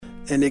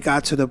And it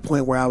got to the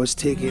point where I was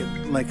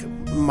taking, like,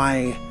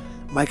 my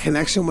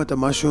connection with the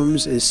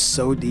mushrooms is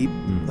so deep.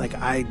 Like,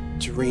 I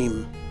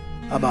dream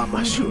about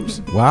mushrooms.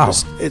 Wow.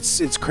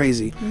 It's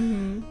crazy.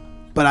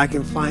 But I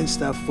can find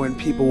stuff when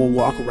people will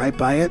walk right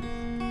by it,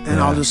 and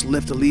I'll just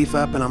lift a leaf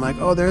up, and I'm like,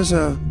 oh, there's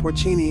a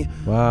porcini.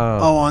 Wow.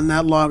 Oh, on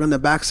that log, on the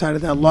backside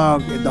of that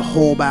log, the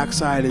whole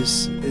backside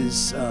is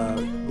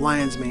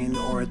lion's mane,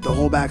 or the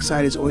whole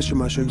backside is oyster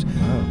mushrooms.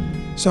 Wow.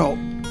 So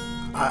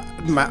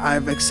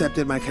I've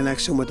accepted my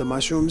connection with the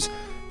mushrooms,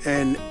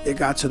 and it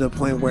got to the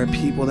point where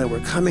people that were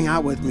coming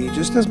out with me,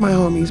 just as my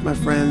homies, my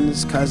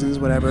friends, cousins,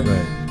 whatever,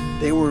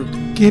 they were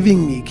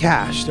giving me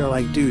cash. They're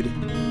like, dude,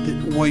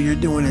 what you're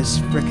doing is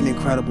freaking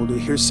incredible,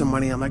 dude. Here's some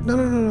money. I'm like,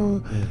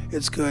 no,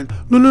 it's good.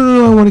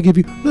 No, I want to give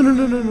you.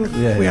 No.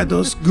 Yeah, we had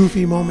those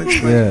goofy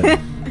moments.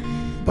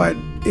 But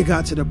it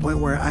got to the point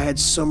where I had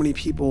so many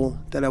people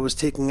that I was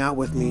taking out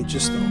with me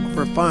just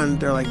for fun.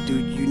 They're like,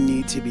 dude, you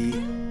need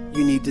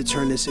to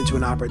turn this into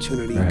an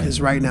opportunity,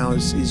 because right now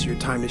is your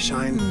time to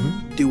shine.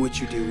 Do what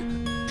you do.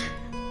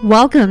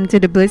 Welcome to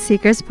the Bliss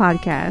Seekers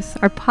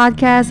Podcast. Our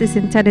podcast is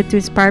intended to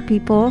inspire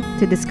people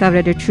to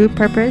discover their true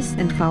purpose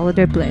and follow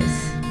their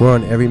bliss. We're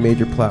on every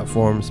major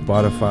platform: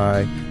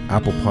 Spotify,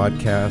 Apple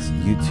Podcasts,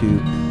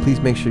 YouTube. Please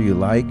make sure you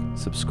like,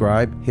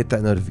 subscribe, hit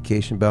that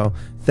notification bell.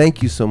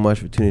 Thank you so much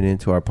for tuning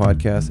into our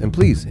podcast, and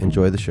please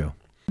enjoy the show.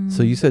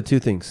 So you said two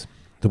things: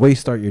 the way you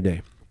start your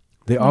day.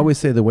 They always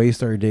say the way you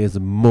start your day is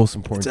the most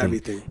important thing.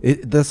 It's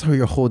everything. That's how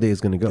your whole day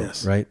is going to go,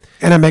 right?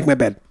 And I make my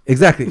bed.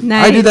 Exactly.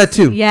 Nice. I do that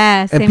too.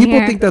 Yeah, and same people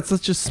here. think that's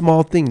such a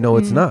small thing. No,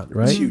 it's not,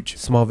 right? It's huge.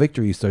 Small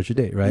victory, you start your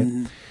day, right?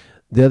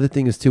 The other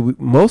thing is too,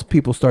 most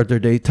people start their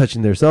day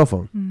touching their cell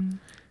phone.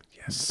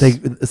 Yes.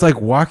 It's like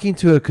walking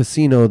to a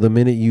casino the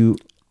minute you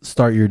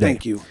start your day.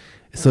 Thank you.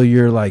 So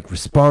you're like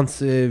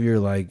responsive. You're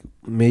like,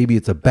 maybe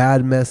it's a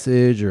bad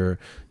message or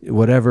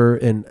whatever.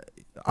 And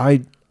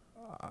I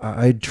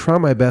try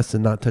my best to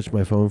not touch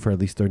my phone for at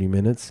least 30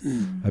 minutes.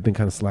 I've been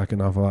kind of slacking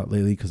off a lot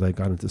lately because I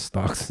got into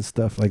stocks and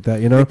stuff like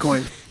that, you know?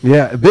 Bitcoin.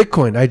 Yeah,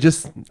 Bitcoin. I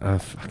just,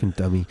 fucking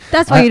dummy.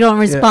 That's why you don't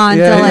respond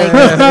to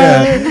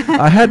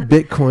I had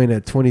Bitcoin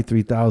at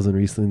 23,000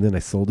 recently, and then I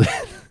sold it.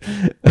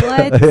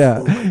 What? Yeah.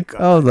 Oh my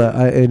God.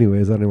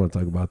 Anyways, I didn't want to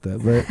talk about that.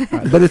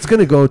 But it's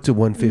going to go to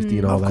 150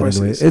 and all Of that course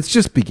anyway. it is. It's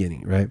just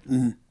beginning, right?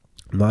 I'm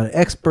not an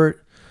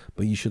expert,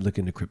 but you should look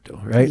into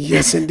crypto, right?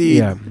 Yes, indeed.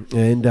 Yeah.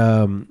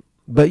 And,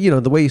 but, you know,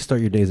 the way you start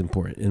your day is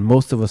important. And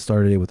most of us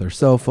start a day with our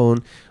cell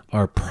phone,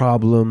 our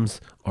problems,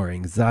 our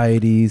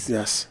anxieties.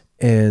 Yes.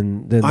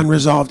 And then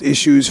Unresolved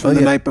issues from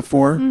the night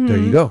before. there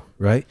you go,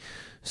 right?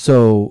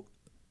 So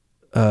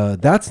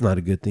that's not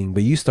a good thing,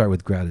 but you start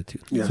with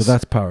gratitude. Yes. So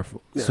that's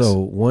powerful. Yes. So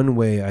one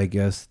way, I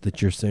guess,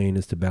 that you're saying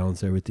is to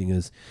balance everything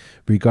is,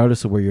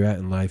 regardless of where you're at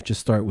in life,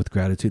 just start with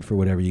gratitude for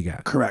whatever you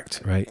got.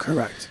 Correct. Right?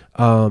 Correct.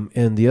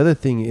 And the other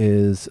thing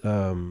is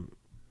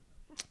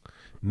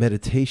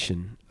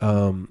meditation.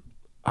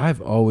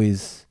 I've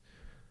always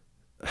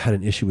had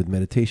an issue with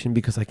meditation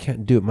because I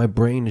can't do it. My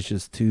brain is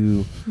just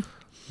too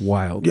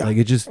wild. Yeah. Like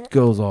it just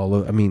goes all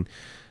over. I mean,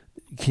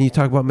 can you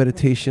talk about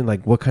meditation?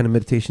 Like what kind of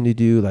meditation do you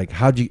do? Like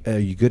are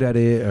you good at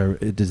it,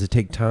 or does it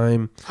take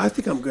time? I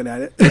think I'm good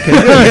at it.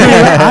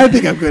 I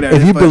think I'm good at it.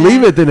 If you but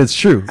believe it, then it's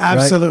true.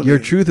 Absolutely. Right? Your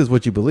truth is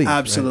what you believe. right?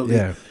 Absolutely.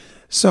 Yeah.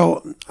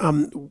 So,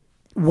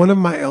 one of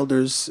my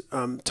elders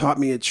taught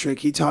me a trick.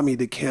 He taught me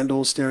the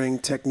candle staring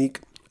technique,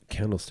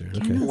 Candle staring.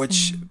 Okay.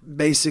 which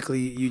basically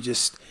you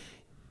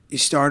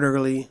start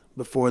early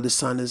before the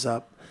sun is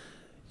up.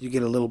 You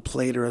get a little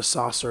plate or a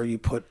saucer. You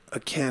put a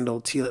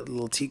candle,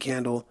 little tea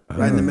candle,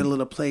 right in the middle of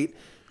the plate.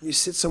 You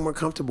sit somewhere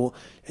comfortable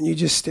and you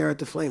just stare at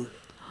the flame.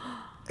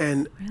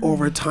 And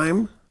over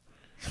time,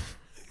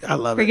 I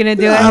love it. We're going to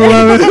do it. I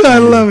love it. I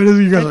love it.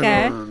 You guys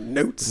Okay. are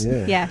notes.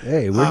 Yeah.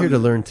 Hey, we're here to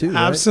learn too.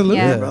 Right? Absolutely,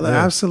 Yeah. brother.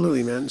 Yeah.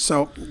 Absolutely, man.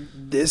 So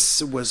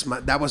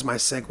that was my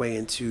segue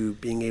into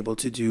being able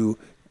to do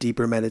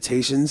deeper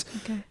meditations.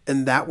 Okay.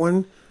 And that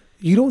one,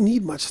 you don't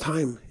need much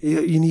time.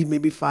 You need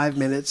maybe 5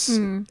 minutes,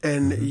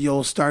 and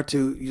you'll start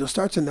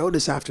to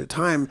notice after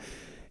time,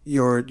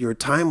 your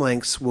time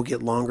lengths will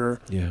get longer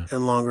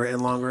and longer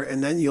and longer,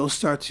 and then you'll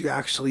start to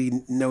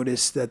actually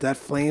notice that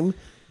flame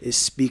is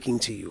speaking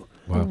to you.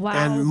 Wow.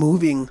 And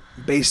moving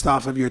based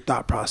off of your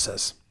thought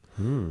process.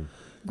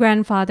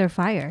 Grandfather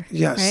fire.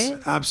 Yes,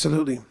 Right?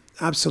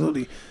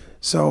 absolutely.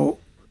 So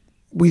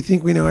we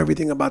think we know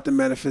everything about the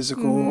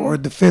metaphysical or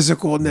the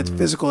physical, and that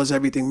physical is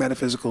everything,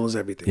 metaphysical is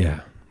everything.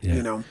 Yeah.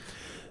 You know,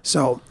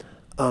 so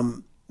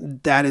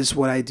that is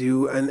what I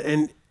do.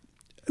 And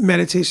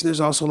meditation, there's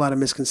also a lot of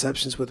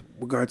misconceptions with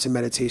regard to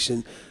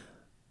meditation.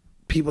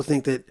 People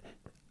think that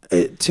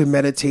to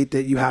meditate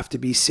that you have to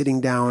be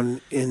sitting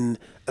down in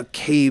a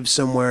cave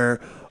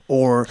somewhere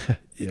or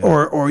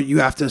you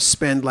have to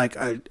spend like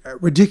a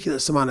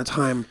ridiculous amount of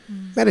time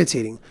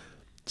meditating.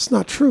 It's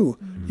not true.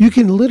 You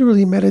can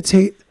literally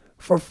meditate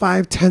for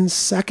 5-10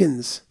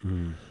 seconds.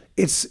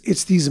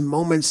 It's these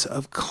moments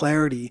of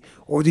clarity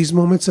or these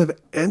moments of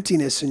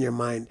emptiness in your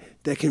mind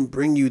that can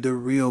bring you the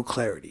real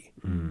clarity.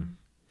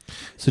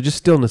 So just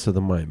stillness of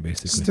the mind,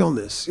 basically.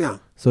 Stillness, yeah.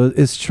 So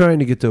it's trying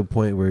to get to a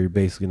point where you're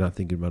basically not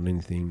thinking about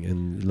anything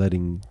and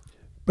letting.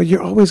 But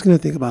you're always going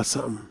to think about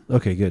something.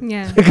 Okay, good.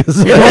 Yeah. Thank you.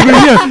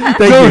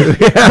 Don't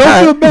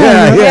feel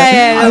bad.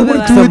 Yeah, I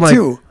would do it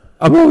too.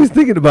 I'm always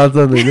thinking about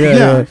something.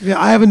 Yeah.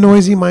 I have a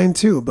noisy mind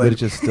too, but it's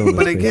just stillness.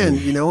 But again,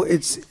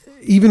 it's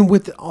even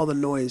with all the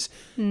noise,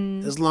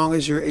 as long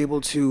as you're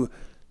able to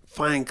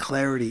find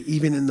clarity,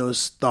 even in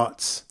those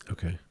thoughts.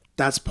 Okay.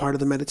 That's part of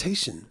the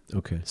meditation.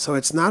 Okay. So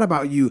it's not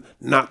about you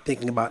not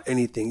thinking about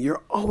anything.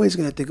 You're always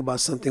going to think about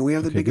something. We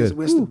have the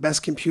the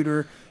best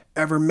computer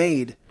ever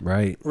made.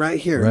 Right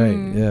here.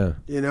 Right.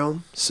 Yeah.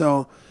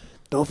 So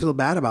don't feel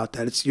bad about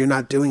that. You're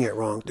not doing it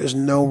wrong. There's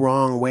no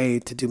wrong way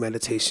to do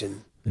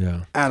meditation.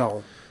 Yeah. At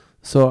all.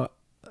 So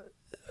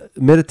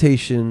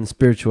meditation,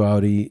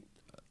 spirituality,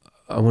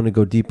 I want to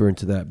go deeper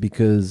into that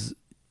because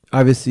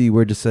obviously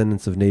we're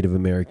descendants of Native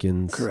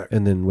Americans. Correct.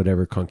 And then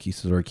whatever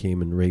conquistador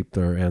came and raped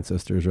our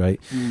ancestors, right?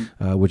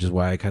 Which is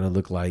why I kind of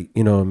look light,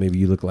 maybe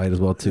you look light as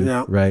well too,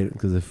 right?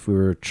 Because if we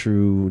were a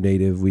true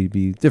Native, we'd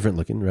be different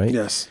looking, right?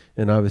 Yes.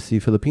 And obviously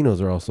Filipinos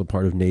are also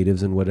part of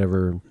natives and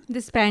whatever.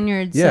 The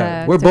Spaniards.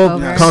 We're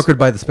both conquered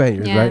by the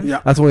Spaniards, right?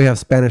 Yeah. That's why we have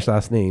Spanish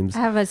last names. I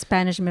have a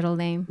Spanish middle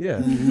name. Yeah.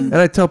 And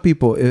I tell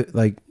people,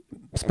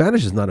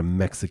 Spanish is not a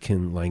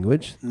Mexican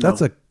language. No.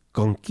 That's a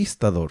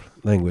conquistador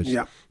language.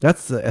 Yeah.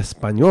 That's the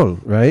Espanol,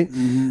 right?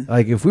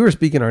 Like if we were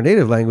speaking our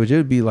native language, it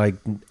would be like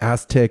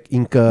Aztec,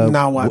 Inca,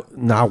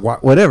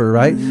 Nahuatl, whatever,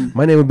 right?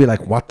 My name would be like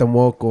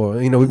Huatamoc, or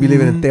we'd be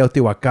living in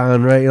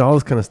Teotihuacan, right? All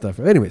this kind of stuff.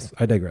 Anyways,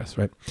 I digress,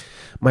 right?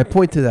 My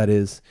point to that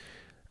is,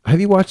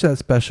 have you watched that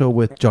special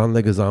with John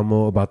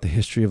Leguizamo about the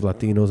history of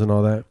Latinos and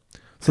all that?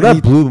 So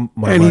that blew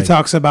my mind. And he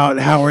talks about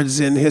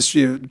Howard's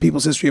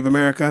People's History of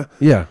America.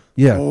 Yeah.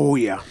 Oh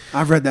yeah,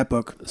 I've read that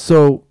book.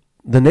 So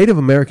the Native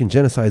American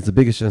genocide is the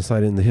biggest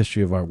genocide in the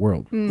history of our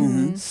world.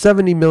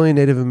 70 million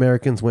Native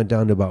Americans went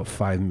down to about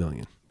 5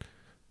 million,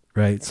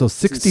 right? So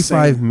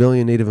 65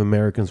 million Native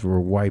Americans were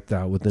wiped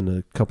out within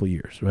a couple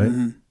years, right?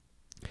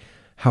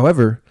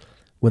 However,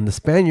 when the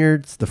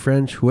Spaniards, the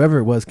French, whoever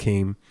it was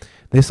came,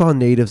 they saw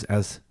natives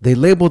they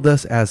labeled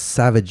us as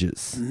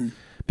savages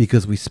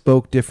because we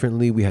spoke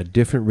differently, we had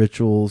different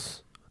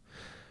rituals,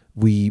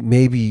 we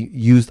maybe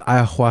used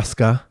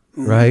ayahuasca,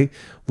 right?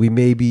 We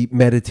maybe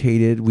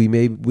meditated.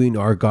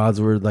 Our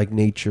gods were like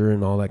nature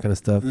and all that kind of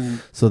stuff.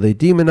 So they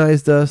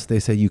demonized us. They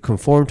said you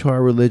conform to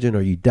our religion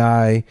or you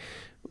die.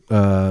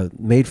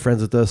 Made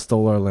friends with us,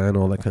 stole our land,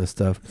 all that kind of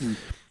stuff.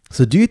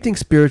 So do you think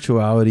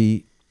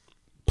spirituality,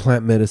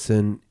 plant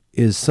medicine,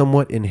 is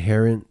somewhat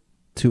inherent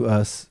to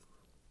us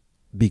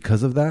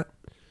because of that?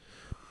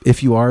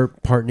 If you are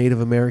part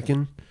Native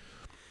American?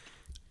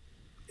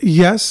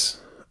 Yes,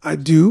 I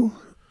do.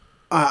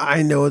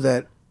 I know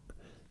that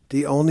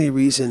the only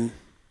reason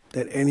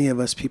that any of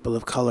us people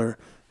of color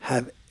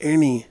have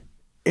any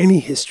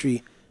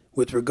history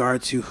with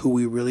regard to who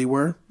we really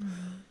were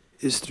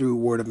is through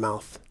word of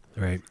mouth.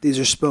 Right. These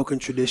are spoken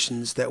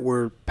traditions that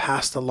were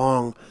passed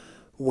along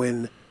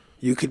when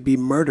you could be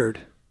murdered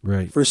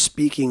for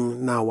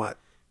speaking Nahuatl,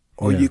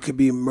 or you could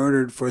be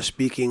murdered for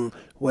speaking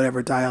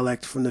whatever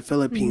dialect from the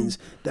Philippines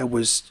that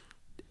was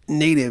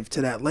native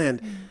to that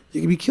land.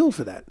 You could be killed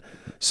for that.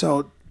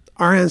 So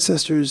our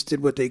ancestors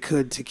did what they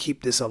could to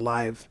keep this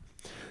alive.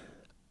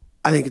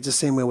 I think it's the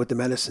same way with the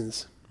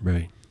medicines.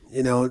 Right.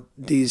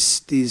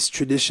 These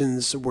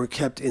traditions were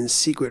kept in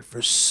secret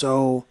for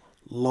so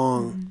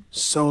long,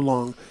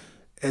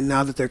 and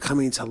now that they're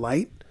coming to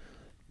light,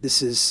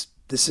 this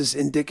is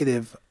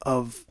indicative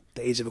of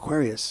the age of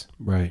Aquarius.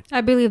 Right.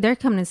 I believe they're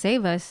coming to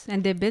save us,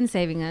 and they've been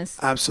saving us.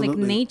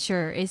 Absolutely. Like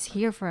nature is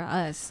here for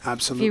us.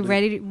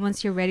 Absolutely.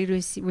 Once you're ready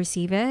to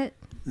receive it,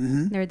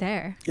 they're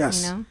there.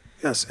 Yes.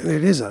 Yes, and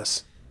it is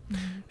us.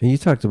 And you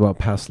talked about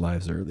past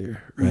lives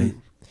earlier, right?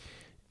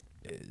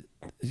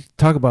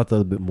 Talk about that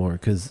a bit more,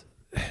 because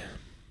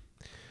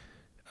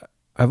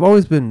I've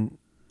always been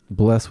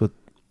blessed with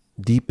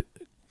deep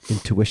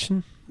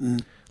intuition.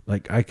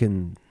 Like I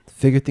can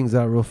figure things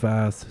out real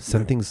fast,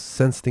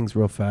 sense things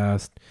real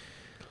fast.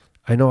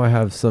 I know I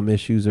have some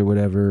issues or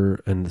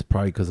whatever, and it's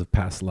probably because of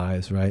past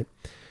lives, right?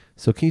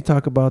 So can you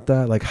talk about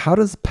that? Like, how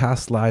does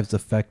past lives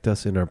affect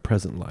us in our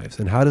present lives?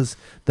 And how does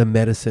the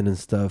medicine and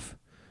stuff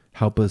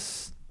help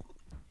us,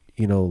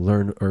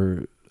 learn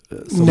or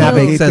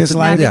navigate this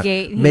life?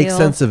 Make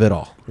sense of it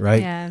all,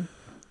 right? Yeah.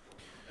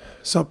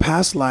 So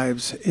past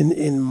lives,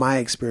 in my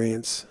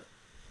experience,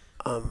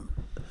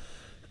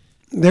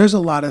 there's a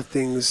lot of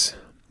things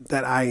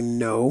that I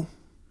know,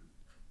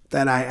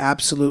 that I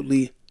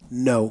absolutely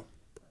know,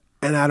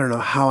 and I don't know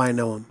how I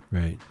know them.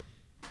 Right.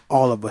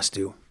 All of us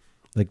do.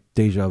 Like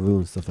deja vu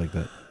and stuff like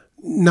that.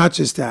 Not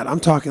just that. I'm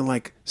talking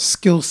like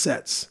skill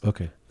sets.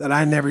 Okay. That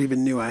I never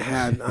even knew I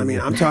had. I mean,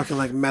 I'm talking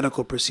like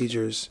medical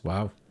procedures.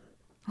 Wow.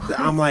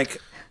 I'm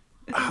like,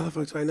 how the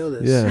fuck do I know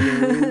this? Yeah. You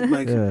know what I mean?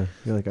 Like, yeah.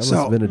 You're like, I must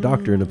have been a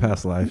doctor in a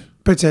past life.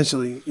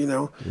 Potentially,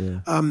 Yeah.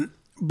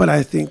 But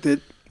I think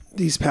that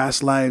these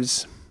past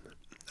lives,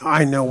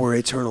 I know we're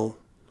eternal.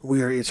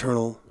 We are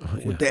eternal.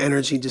 The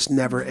energy just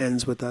never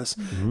ends with us.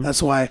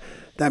 That's why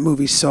that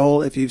movie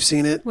Soul, if you've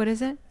seen it. What is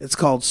it? It's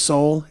called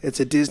Soul. It's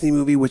a Disney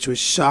movie, which was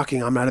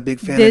shocking. I'm not a big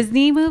fan.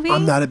 Disney movie?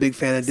 I'm not a big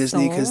fan of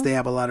Disney because Soul? they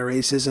have a lot of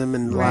racism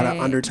and a lot of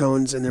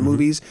undertones in their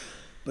movies.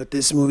 But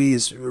this movie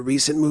is a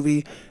recent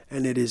movie,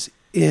 and it is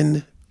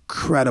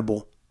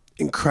incredible.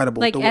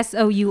 Incredible. Like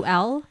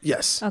SOUL?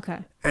 Yes. Okay.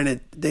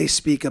 And they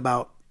speak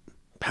about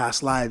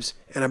past lives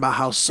and about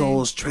how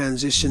souls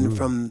transition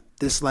from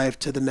this life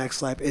to the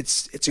next life.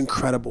 It's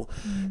incredible.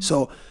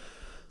 So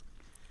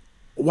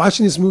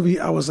watching this movie,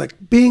 I was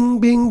like, bing,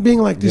 bing, bing,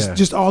 like this,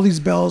 just all these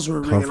bells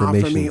were ringing off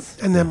for me.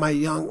 And then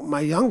my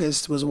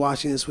youngest was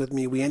watching this with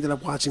me. We ended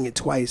up watching it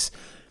twice,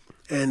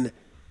 and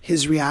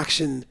his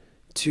reaction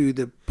to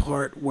the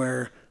part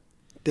where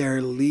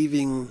they're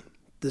leaving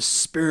the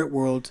spirit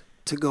world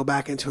to go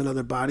back into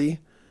another body,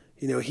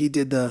 he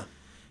did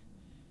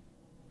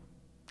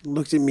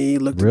looked at me,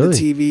 looked at the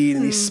TV,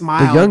 and he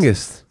smiled. The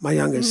youngest, my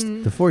youngest,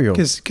 the 4-year-old,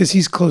 because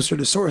he's closer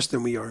to source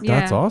than we are.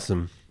 That's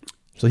awesome.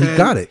 So he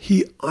got it.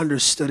 He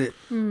understood it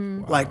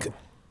like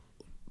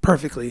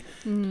perfectly.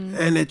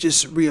 And it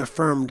just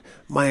reaffirmed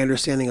my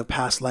understanding of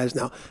past lives.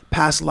 Now,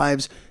 past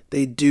lives,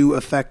 they do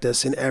affect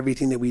us in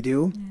everything that we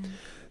do.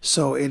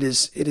 So it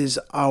is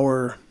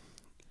our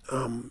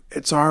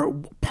it's our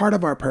part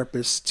of our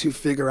purpose to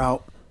figure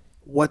out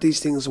what these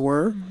things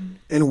were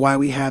and why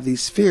we have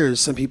these fears.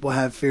 Some people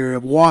have fear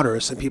of water,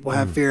 some people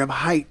have fear of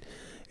height,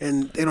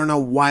 and they don't know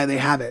why they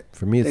have it.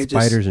 For me, it's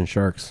spiders and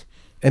sharks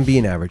and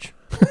being average.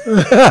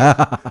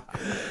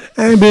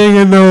 And being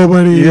a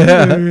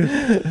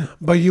nobody.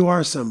 But you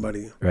are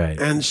somebody. Right.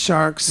 And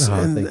sharks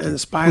and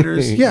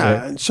spiders.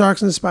 And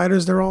sharks and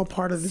spiders, they're all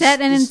part of this.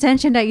 Set an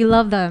intention that you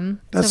love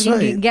them. That's so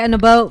right. You can get in a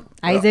boat,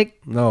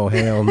 Isaac. No,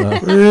 hell no.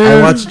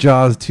 I watched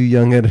Jaws too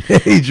young at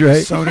an age,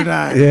 right? So did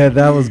I. Yeah,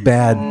 that was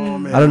bad. Oh,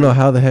 man. I don't know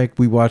how the heck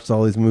we watched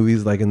all these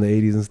movies like in the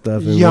 80s and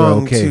stuff. And Young,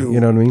 we're okay. too. You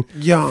know what I mean?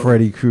 Young.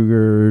 Freddy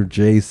Krueger,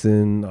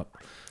 Jason.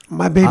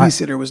 My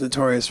babysitter was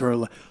notorious for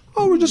like,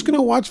 we're just going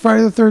to watch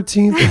Friday the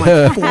 13th. I'm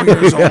like 4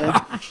 years old.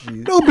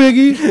 No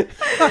biggie.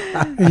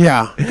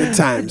 Yeah, good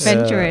times.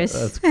 Adventurous.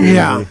 That's crazy.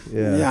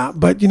 Yeah.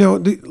 But,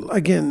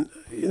 again,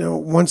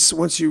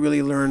 once you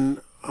really learn,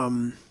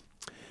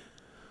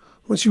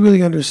 once you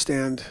really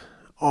understand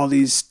all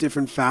these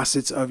different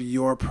facets of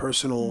your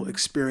personal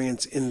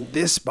experience in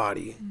this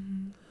body,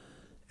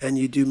 and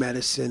you do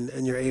medicine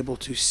and you're able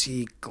to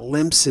see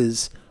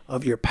glimpses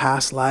of your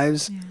past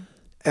lives,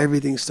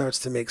 everything starts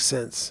to make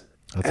sense.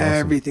 That's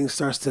Everything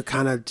starts to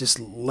kind of just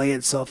lay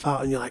itself out,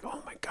 and you're like,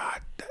 oh my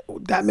God,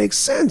 that makes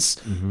sense.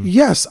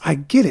 Yes, I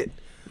get it.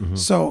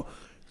 So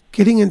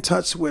getting in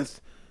touch with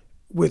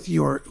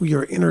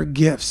your inner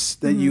gifts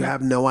that you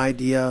have no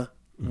idea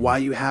why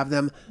you have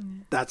them,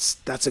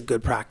 that's a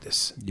good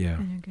practice. Yeah.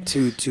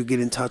 To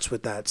get in touch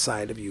with that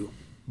side of you.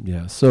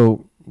 Yeah.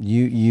 So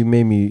you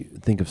made me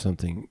think of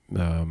something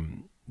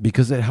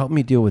because it helped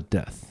me deal with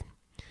death.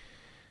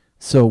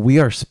 So we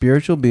are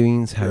spiritual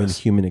beings having a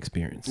human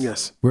experience.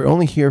 Yes. We're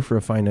only here for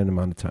a finite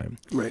amount of time.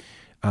 Right.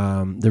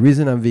 The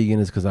reason I'm vegan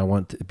is because I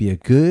want to be a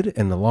good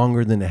and the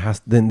longer than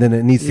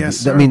it needs to be.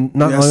 Sir. I mean,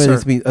 not longer than it sir.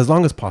 needs to be, as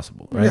long as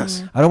possible, right?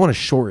 Yes. I don't want to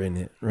shorten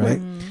it, right?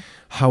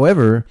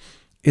 However,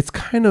 it's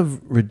kind of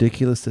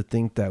ridiculous to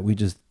think that we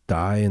just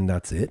die and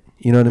that's it.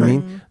 You know what I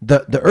mean?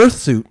 The earth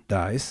suit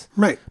dies.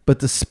 Right.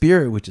 But the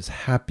spirit, which is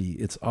happy,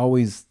 it's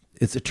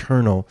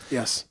eternal.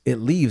 Yes. It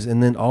leaves,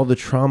 and then all the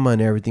trauma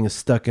and everything is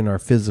stuck in our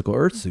physical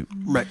earth suit.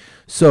 Right.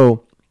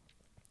 So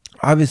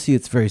obviously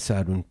it's very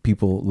sad when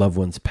loved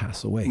ones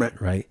pass away,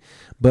 right?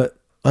 But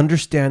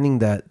understanding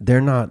that they're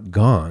not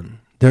gone,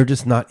 they're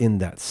just not in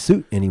that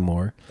suit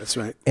anymore. That's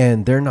right.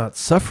 And they're not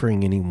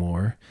suffering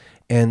anymore.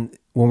 And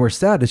when we're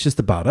sad, it's just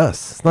about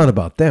us. It's not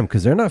about them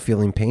because they're not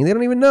feeling pain. They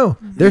don't even know.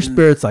 Their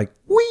spirit's like,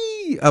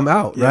 wee, I'm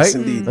out, Yes,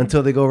 right? indeed.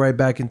 Until they go right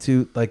back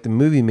into like the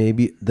movie,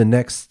 maybe the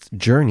next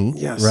journey,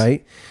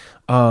 right?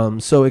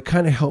 So it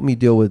kind of helped me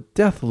deal with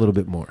death a little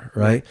bit more,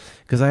 right?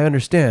 Because I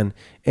understand.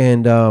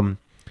 And,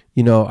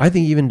 I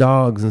think even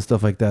dogs and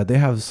stuff like that, they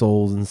have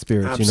souls and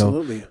spirits,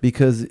 Absolutely.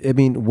 because I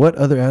mean, what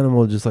other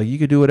animal just like you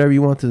could do whatever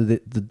you want to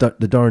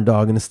the darn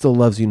dog and it still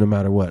loves you no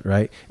matter what,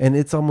 right? And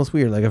it's almost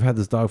weird. Like I've had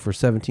this dog for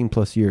 17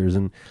 plus years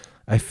and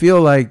I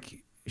feel like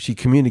she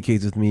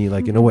communicates with me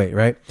like in a way,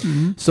 right?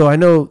 So I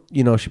know,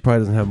 she probably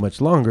doesn't have much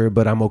longer,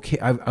 but I'm okay.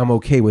 I'm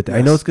okay with it.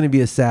 I know it's going to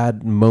be a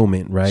sad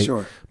moment, right?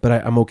 Sure.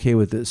 But I'm okay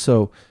with it.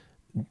 So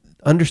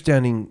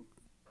understanding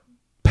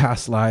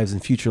past lives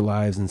and future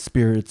lives and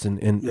spirits and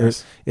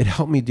it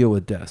helped me deal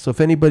with death. So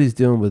if anybody's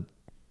dealing with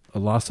a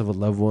loss of a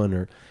loved one,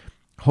 or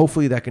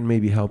hopefully that can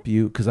maybe help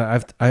you, because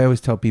I always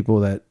tell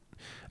people that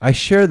I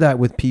share that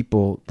with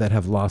people that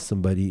have lost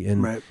somebody,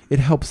 and it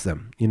helps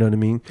them. You know what I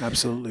mean?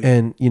 Absolutely.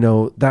 And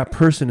that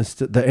person is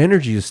the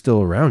energy is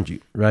still around you,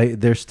 right?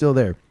 They're still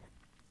there.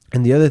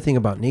 And the other thing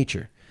about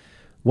nature,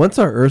 once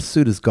our earth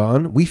suit is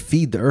gone, we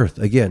feed the earth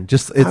again.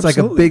 Just it's like a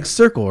Absolutely. big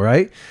circle,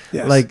 right?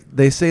 Yes. Like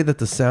they say that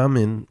the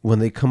salmon, when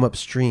they come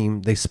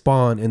upstream, they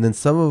spawn, and then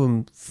some of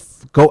them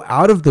go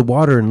out of the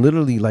water and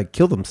literally like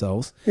kill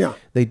themselves. Yeah.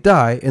 They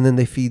die, and then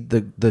they feed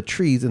the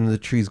trees, and the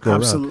trees go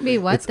around. Absolutely.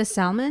 Wait, what? The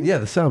salmon? Yeah,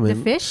 the salmon.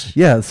 The fish?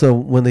 Yeah, so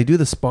when they do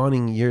the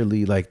spawning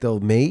yearly, like they'll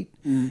mate,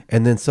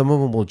 and then some of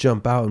them will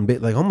jump out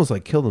and like almost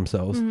like kill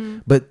themselves,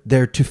 but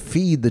they're to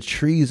feed the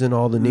trees and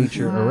all the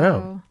nature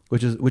around,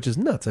 which is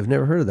nuts. I've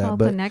never heard of that, All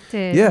but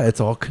connected. yeah,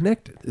 it's all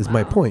connected. Is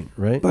my point,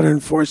 right? But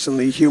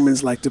unfortunately,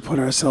 humans like to put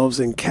ourselves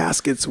in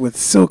caskets with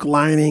silk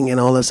lining and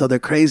all this other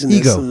craziness.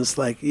 Ego. And it's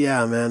like,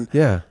 yeah, man,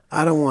 Yeah,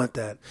 I don't want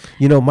that.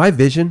 you know, my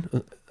vision.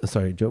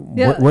 Sorry, Joe.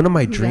 Yeah, One of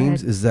my go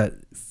dreams ahead. is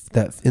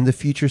that in the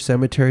future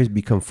cemeteries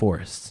become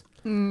forests.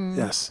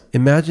 Yes.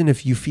 Imagine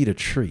if you feed a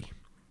tree,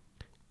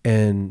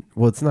 and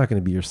well, it's not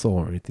going to be your soul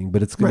or anything,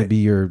 but it's going Right. to be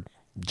your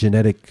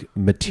genetic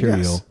material.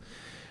 Yes.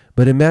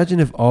 But imagine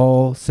if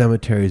all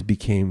cemeteries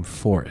became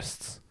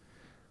forests.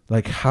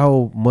 Like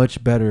how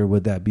much better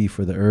would that be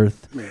for the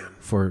earth, Man.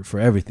 for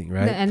everything,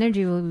 right? The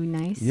energy will be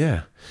nice.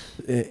 Yeah.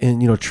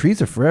 And you know,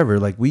 trees are forever.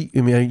 Like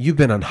you've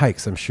been on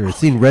hikes, I'm sure.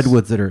 Seen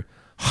redwoods that are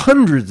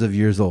hundreds of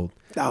years old.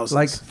 Thousands.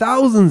 Like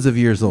thousands of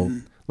years old.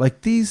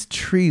 Like these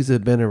trees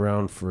have been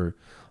around for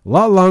a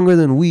lot longer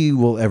than we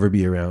will ever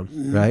be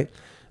around, right?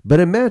 But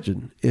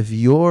imagine if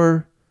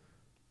your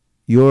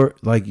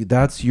like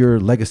that's your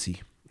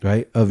legacy,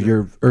 right? Of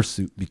your earth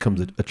suit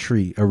becomes a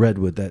tree, a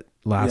redwood that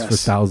lasts for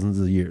Yes. thousands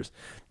of years.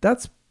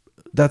 That's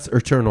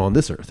eternal on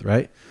this earth,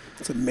 right?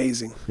 It's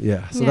amazing.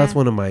 Yeah. So Yeah. that's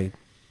one of my.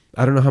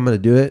 I don't know how I'm gonna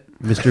do it.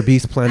 Mr.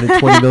 Beast planted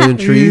 20 million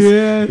trees.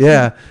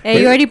 Yeah. Hey,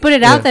 you already put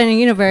it out there in the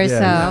universe,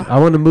 Yeah. so I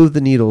want to move the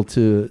needle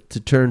to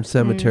turn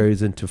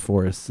cemeteries into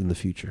forests in the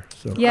future.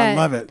 So yeah. I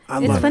love it.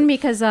 It's fun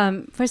because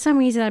for some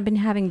reason I've been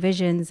having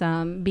visions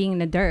being in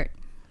the dirt.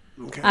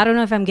 Okay. I don't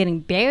know if I'm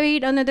getting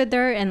buried under the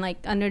dirt and like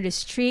under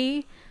this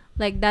tree.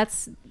 Like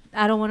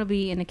I don't want to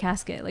be in a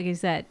casket, like you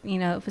said. You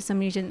know, for some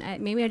reason,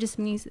 maybe I just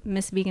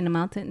miss being in the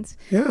mountains.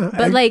 Yeah.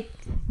 But like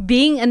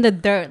being in the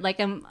dirt, like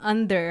I'm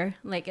under,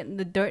 like in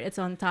the dirt, it's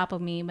on top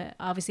of me. But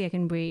obviously, I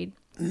can breathe.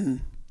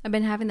 I've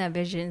been having that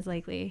visions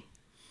lately.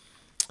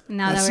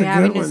 Now That's that we're a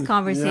having good this one.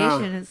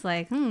 conversation, Yeah. it's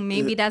like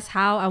maybe that's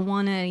how I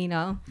want to,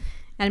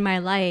 end my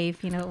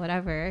life.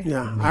 Whatever.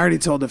 Yeah. I already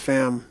told the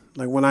fam,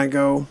 like when I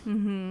go,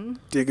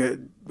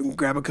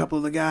 grab a couple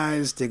of the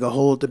guys, dig a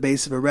hole at the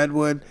base of a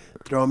redwood,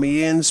 throw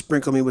me in,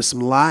 sprinkle me with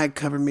some lye,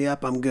 cover me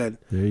up. I'm good.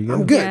 there you go.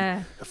 I'm good.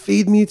 Yeah.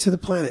 Feed me to the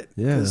planet.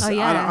 Yeah. 'Cause Oh,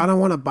 yeah. I don't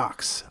want a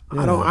box.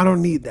 I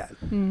don't need that.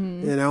 You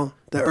know,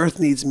 the earth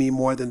needs me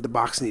more than the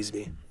box needs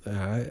me.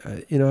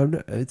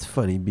 It's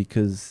funny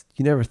because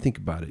you never think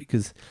about it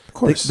because Of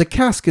course. the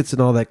caskets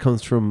and all that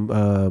comes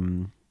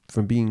from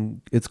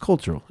being it's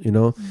cultural.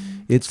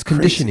 It's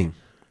conditioning.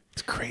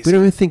 It's crazy. We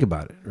don't even think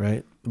about it,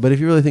 right? But if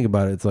you really think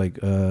about it, it's like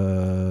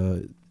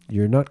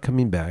you're not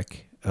coming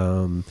back.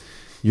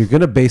 You're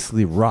gonna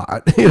basically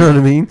rot. You know what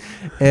I mean?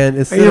 And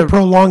instead And you're of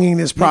prolonging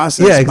this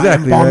process Yeah,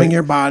 exactly, by embalming right?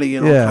 your body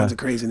and all kinds of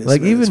craziness.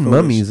 like man. It's even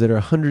foolish. mummies that are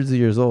hundreds of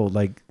years old.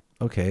 Like,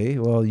 okay,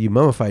 well, you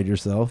mummified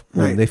yourself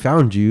when Right. they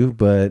found you,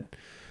 but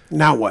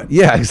Now what?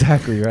 yeah,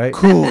 exactly, right?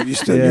 Cool. You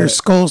still Yeah. your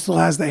skull still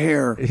has the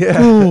hair. Yeah,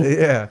 Cool.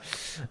 yeah.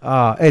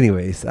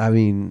 Anyways, I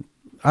mean,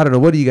 I don't know.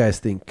 What do you guys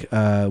think?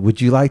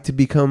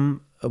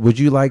 Would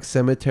you like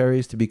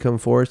cemeteries to become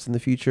forests in the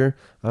future?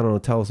 I don't know.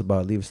 Tell us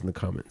about it. Leave us in the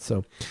comments.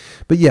 So,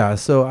 but yeah.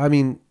 So I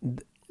mean,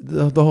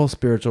 the whole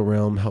spiritual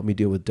realm helped me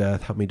deal with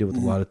death. Helped me deal with a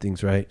lot of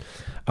things, right?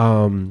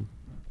 And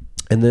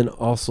then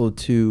also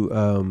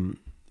to.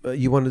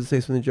 You wanted to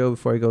say something, Joe,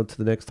 before I go to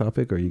the next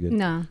topic, or are you good?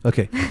 No.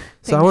 Okay.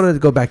 So I wanted to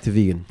go back to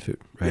vegan food,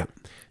 right?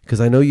 Yeah. Because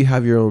I know you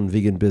have your own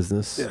vegan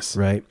business, Yes.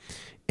 right?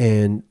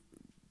 And,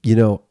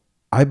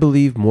 I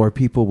believe more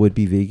people would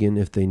be vegan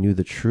if they knew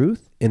the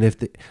truth. And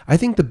I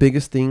think the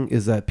biggest thing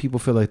is that people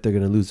feel like they're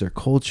going to lose their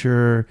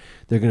culture.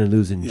 They're going to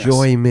lose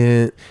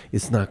enjoyment.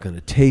 It's not going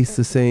to taste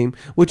the same,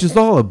 which is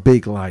all a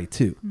big lie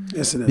too.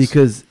 Yes, it is.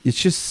 Because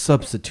it's just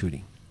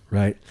substituting,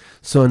 right?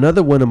 So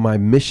another one of my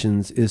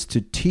missions is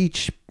to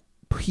teach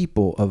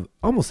people of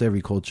almost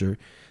every culture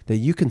that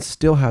you can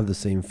still have the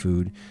same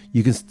food,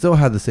 you can still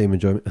have the same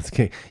enjoyment.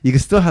 Okay, you can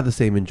still have the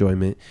same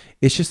enjoyment.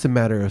 It's just a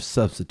matter of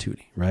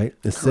substituting, right?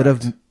 Instead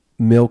of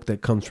milk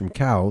that comes from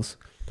cows,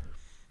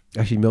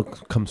 actually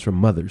milk comes from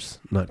mothers,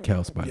 not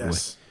cows, by the way.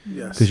 Yes.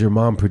 Because your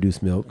mom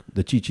produced milk,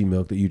 the chichi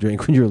milk that you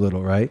drank when you were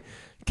little, right?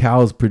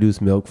 Cows produce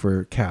milk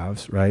for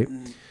calves, right?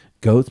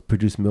 Goats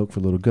produce milk for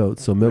little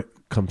goats. So milk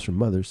comes from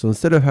mothers. So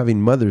instead of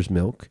having mother's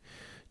milk,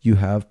 you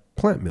have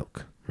plant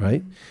milk,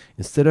 right?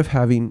 Instead of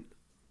having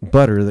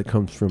butter that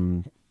comes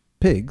from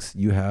pigs,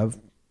 you have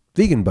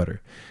vegan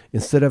butter.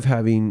 Instead of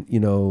having,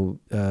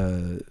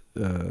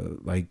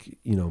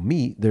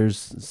 meat,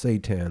 there's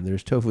seitan,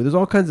 there's tofu. There's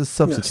all kinds of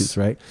substitutes, Yes.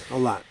 right? A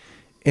lot.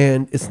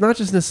 And it's not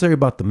just necessarily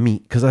about the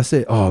meat. Because I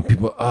say,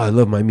 I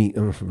love my meat.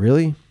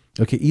 Really?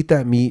 Okay, eat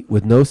that meat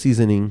with no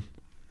seasoning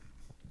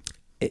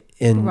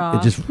and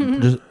Raw. just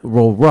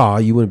roll raw,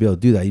 you wouldn't be able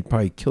to do that. You'd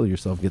probably kill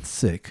yourself, get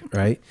sick,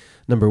 right?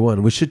 Number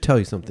one, which should tell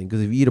you something,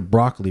 because if you eat a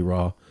broccoli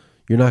raw,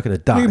 you're not going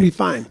to die. You're gonna be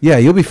fine. Yeah,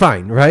 you'll be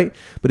fine, right?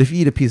 But if you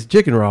eat a piece of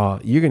chicken raw,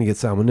 you're going to get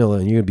salmonella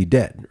and you're going to be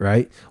dead,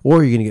 right?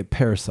 Or you're going to get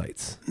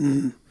parasites,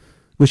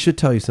 which should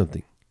tell you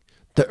something.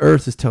 The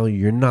earth is telling you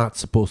you're not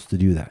supposed to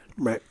do that,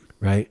 Right.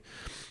 right?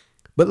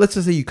 But let's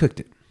just say you cooked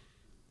it,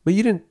 but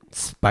you didn't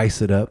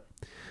spice it up.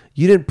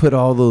 You didn't put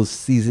all those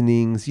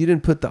seasonings. You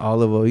didn't put the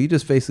olive oil. You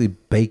just basically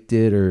baked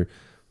it or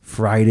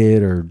fried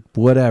it or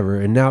whatever.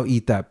 And now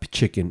eat that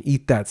chicken,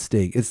 eat that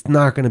steak. It's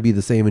not going to be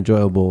the same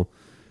enjoyable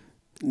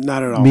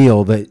Not at all.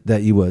 meal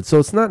that you would. So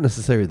it's not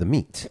necessarily the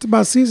meat. It's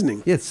about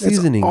seasoning. Yeah, it's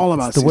seasoning. It's all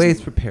about it's the way it's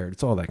seasoning. prepared.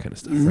 It's all that kind of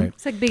stuff, right?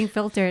 It's like being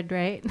filtered,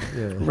 right?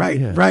 Yeah. Right.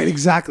 Yeah. Right.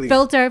 Exactly.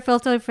 Filter.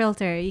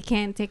 You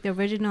can't take the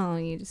original.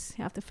 You just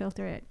have to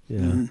filter it.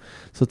 Yeah.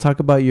 So talk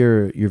about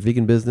your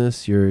vegan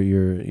business, your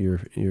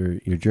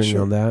journey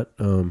Sure. on that.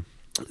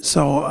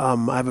 So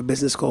I have a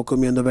business called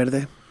Comiendo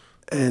Verde,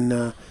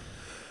 and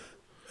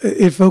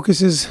it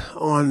focuses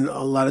on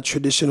a lot of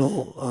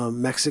traditional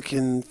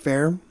Mexican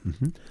fare,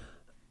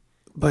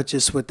 but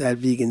just with that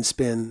vegan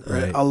spin.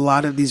 Right. A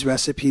lot of these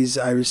recipes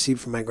I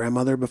received from my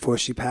grandmother before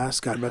she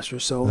passed, God rest her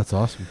soul. That's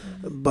awesome.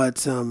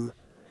 But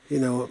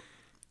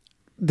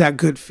that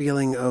good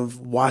feeling of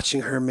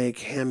watching her make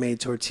handmade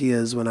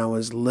tortillas when I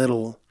was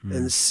little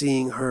and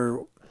seeing her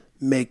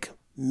make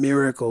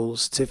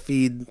miracles to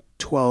feed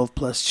 12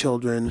 plus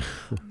children,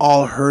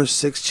 all her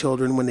 6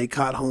 children when they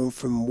got home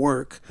from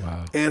work,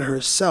 Wow. and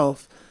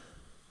herself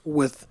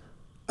with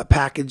a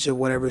package of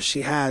whatever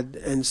she had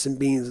and some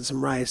beans and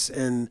some rice,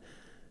 and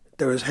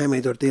there was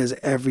handmade tortillas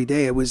every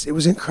day. It was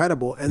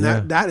incredible, and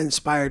Yeah. that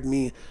inspired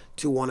me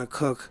to want to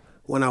cook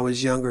when I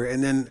was younger.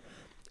 And then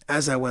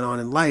as I went on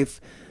in life,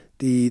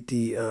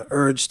 the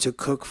urge to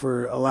cook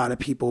for a lot of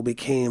people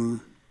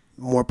became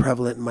more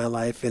prevalent in my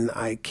life, and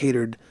I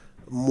catered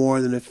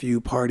more than a few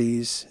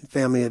parties,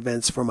 family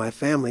events for my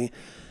family,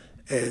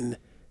 and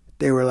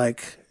they were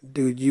like,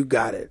 "Dude, you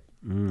got it.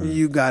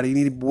 You got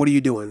it. What are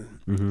you doing?"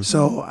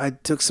 So I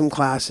took some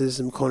classes,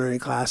 some culinary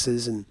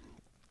classes, and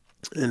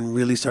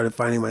really started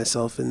finding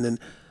myself. And then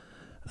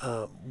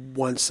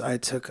once I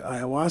took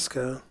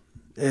ayahuasca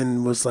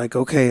and was like,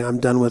 "Okay, I'm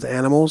done with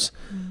animals,"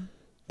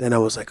 then I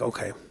was like,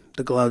 "Okay,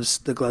 the gloves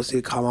need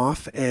to come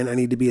off, and I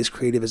need to be as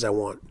creative as I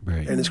want,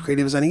 Right. and as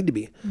creative as I need to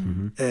be."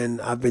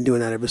 And I've been doing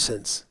that ever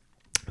since.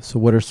 So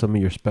what are some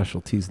of your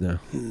specialties now?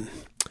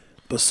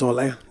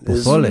 Pozole.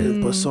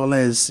 Pozole. Pozole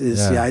is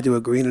Yeah. I do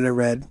a green and a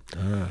red.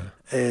 Ah.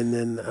 And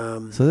then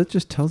So that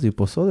just tells you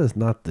pozole is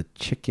not the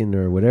chicken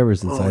or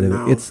whatever's inside of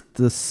no. it. It's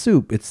the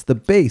soup. It's the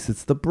base.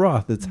 It's the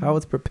broth. It's how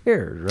it's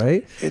prepared,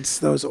 right? it's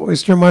those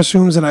oyster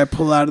mushrooms that I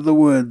pull out of the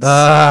woods.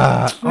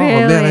 Oh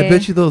man, I Really?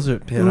 bet you those are.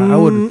 Man,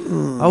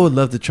 I would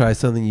love to try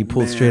something you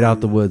pull straight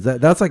out the woods.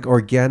 That's like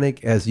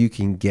organic as you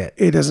can get.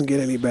 It doesn't get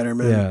any better,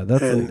 man. Yeah,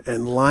 that's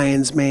and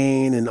lion's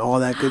mane and all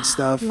that good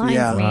stuff. Lion's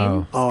yeah. mane. Wow.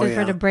 It's Oh, good yeah.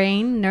 for the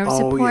brain, nerve Oh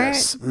support.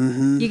 yes.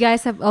 Mm-hmm. You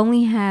guys have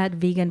only had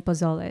vegan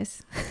pozoles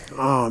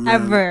Oh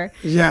man. ever.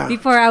 Yeah.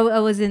 Before I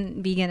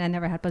wasn't vegan, I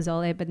never had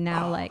pozole, but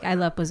now like I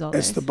love pozole.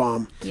 It's the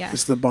bomb. Yeah.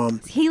 It's the bomb.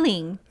 It's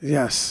healing.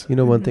 Yes. You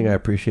know, one thing I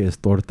appreciate is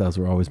tortas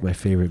were always my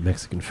favorite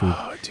Mexican food,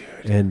 Oh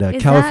dude. and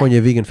Is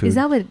California vegan food. Is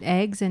that with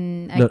eggs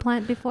and No,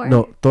 eggplant before?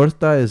 No,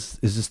 torta is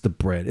just the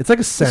bread. It's like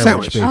a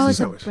sandwich, sandwich. basically. Oh, it's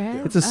a Sandwich.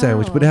 bread. It's a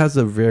sandwich, but it Oh. has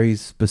a very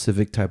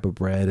specific type of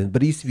bread,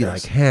 but it used to be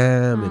Yes. like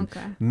ham and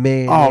Okay.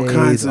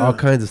 mayonnaise, All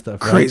kinds of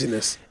stuff, right?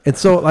 Craziness. And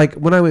so, like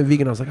when I went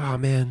vegan, I was like, "Oh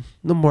man,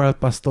 no more al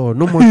pastor,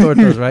 no more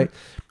tortas," right?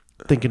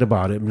 Thinking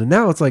about it, but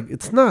now it's like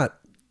it's not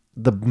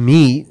the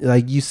meat.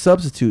 Like you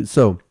substitute.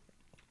 So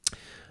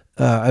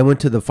I went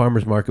to the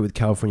farmers market with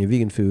California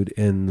vegan food,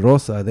 and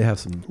Rosa, they have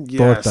some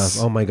Yes.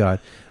 tortas. Oh my god!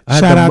 I had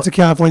Shout the out to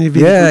California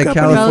Vegan yeah, Food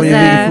Company. California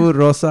Rosa. vegan food,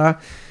 Rosa.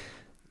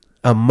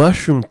 A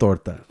mushroom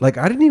torta. Like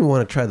I didn't even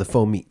want to try the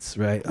faux meats,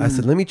 right? I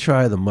said, let me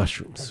try the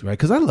mushrooms, right?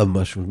 Because I love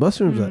mushrooms.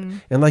 Mushrooms,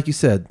 and like you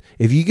said,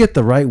 if you get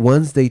the right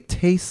ones, they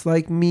taste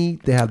like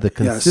meat. They have the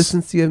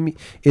consistency of meat.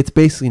 It's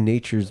basically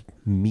nature's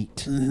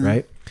meat,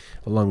 right?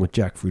 Along with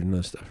jackfruit and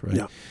other stuff, right?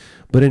 Yeah.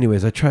 But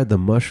anyways, I tried the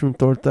mushroom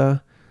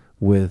torta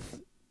with.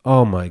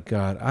 Oh my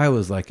God! I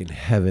was like in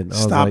heaven. I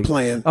was Stop like,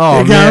 playing.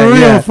 Oh It got man, real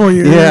yeah. for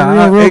you.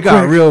 Yeah, Real it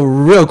got quick.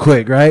 real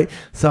quick, right?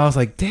 So I was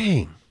like,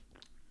 dang,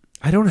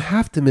 I don't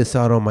have to miss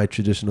out on my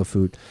traditional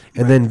food.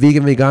 And then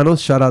Vegan Veganos,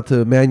 shout out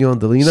to Manuel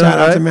and Delina. Shout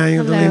out right? to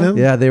Manuel Hello. Delina.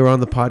 Yeah, they were on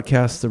the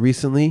podcast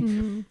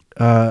recently.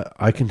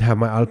 I can have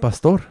my al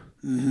pastor.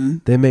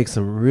 They make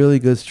some really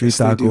good street Yes,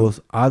 they do. tacos.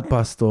 Al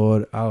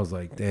pastor. I was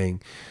like,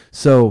 dang.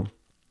 So,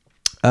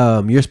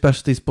 your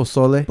specialty is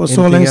pozole.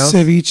 Pozole, Anything else?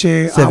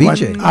 ceviche,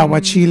 Ceviche.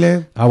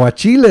 aguachile.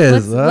 Aguachiles.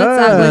 What's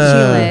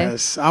aguachile?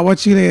 Yes,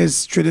 aguachile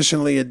is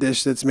traditionally a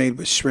dish that's made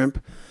with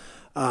shrimp.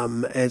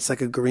 It's like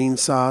a green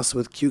sauce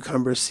with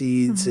cucumber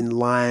seeds and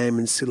lime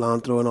and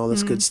cilantro and all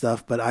this good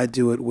stuff. But I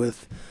do it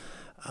with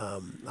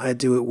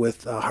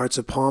hearts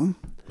of palm.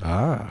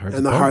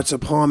 And the hearts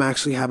of palm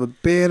actually have a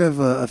bit of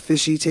a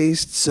fishy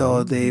taste,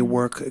 so they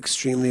work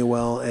extremely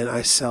well. And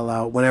I sell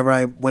out whenever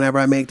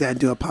I make that and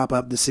do a pop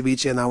up, the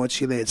ceviche and agua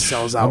chile, it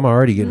sells out. I'm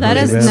already getting. Let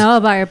us know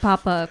about your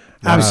pop up.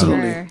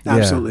 Absolutely, Sure.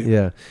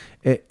 absolutely.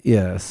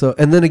 Yeah. So,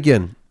 and then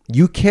again,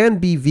 you can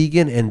be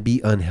vegan and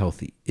be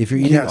unhealthy if you're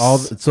eating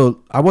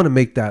so I want to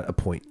make that a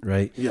point,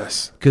 right?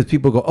 Yes. Because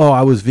people go, "Oh,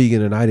 I was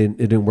vegan and it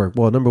didn't work."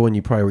 Well, number one,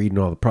 you probably were eating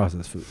all the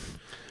processed food.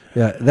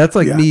 Yeah, that's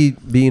like me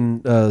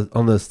being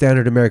on the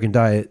standard American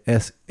diet,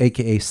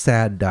 aka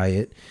SAD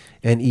diet,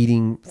 and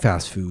eating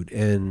fast food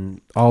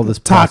and all this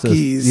processed.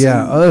 Takis.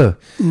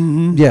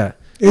 Yeah.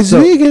 It's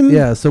vegan.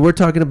 Yeah, so we're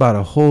talking about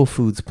a whole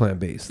foods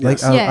plant-based.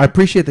 Like I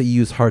appreciate that you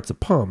use hearts of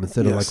palm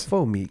instead of like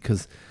faux meat,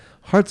 because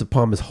hearts of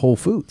palm is whole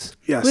foods.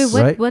 Yes.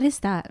 Wait, what is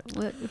that?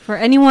 For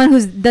anyone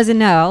who doesn't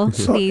know,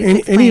 please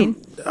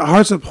explain.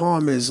 Hearts of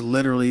palm is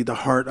literally the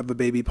heart of a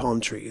baby palm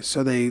tree.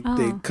 So they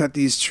cut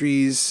these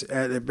trees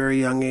at a very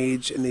young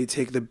age, and they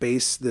take the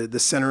base, the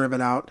center of it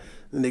out,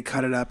 and they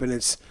cut it up, and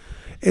it's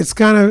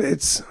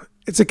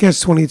a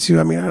catch-22.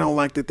 I mean, I don't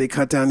like that they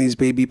cut down these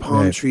baby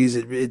palm trees.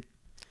 It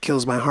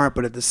kills my heart,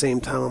 but at the same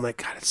time, I'm like,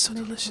 God, it's so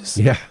delicious.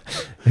 Yeah,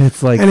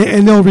 it's like,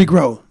 and they'll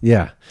regrow.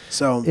 Yeah.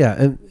 So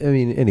and I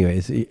mean,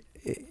 anyways,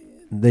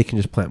 they can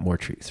just plant more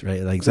trees,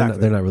 right? Like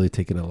they're not really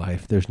taking a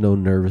life. There's no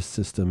nervous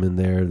system in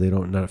there. They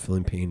not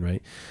feeling pain,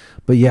 right?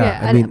 But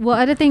I mean,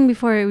 other thing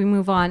before we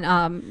move on,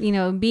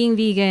 being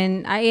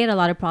vegan, I ate a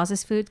lot of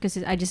processed food because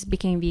I just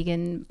became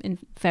vegan in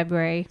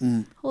February.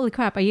 Holy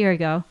crap, a year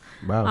ago.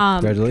 Wow!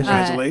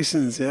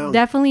 Congratulations!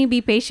 Definitely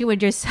be patient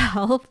with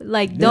yourself.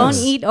 Like, don't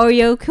eat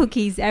Oreo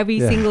cookies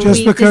every single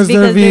week because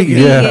they're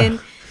vegan.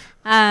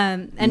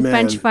 And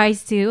French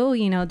fries too.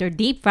 They're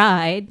deep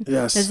fried.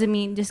 Yes. Doesn't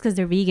mean just because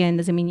they're vegan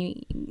doesn't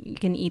mean you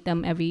can eat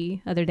them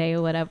every other day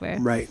or whatever.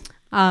 Right.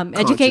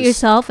 Educate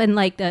yourself, and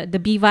like the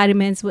B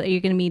vitamins, what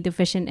you're going to be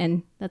deficient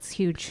in. That's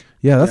huge.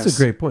 Yeah, that's a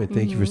great point.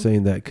 Thank you for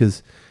saying that,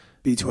 because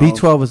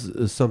B12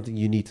 is something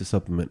you need to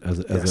supplement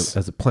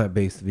as a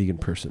plant-based vegan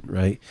person,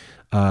 right?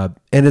 And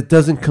it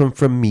doesn't come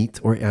from meat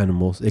or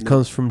animals. It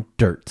comes from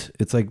dirt.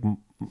 It's like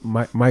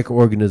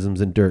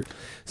microorganisms in dirt.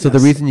 So the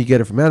reason you get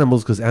it from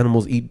animals, because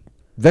animals eat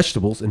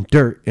vegetables and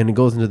dirt, and it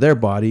goes into their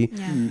body,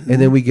 and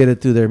then we get it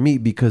through their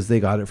meat because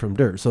they got it from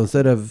dirt. So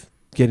instead of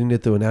getting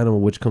it through an animal,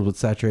 which comes with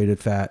saturated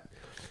fat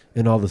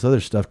and all this other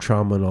stuff,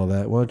 trauma and all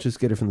that, why don't you just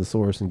get it from the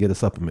source and get a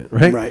supplement,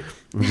 right? Right.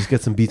 And just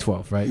get some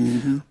B12, right?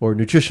 Or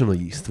nutritional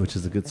yeast, which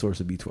is a good source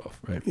of B12,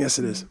 right? Yes,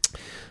 it is.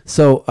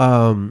 So,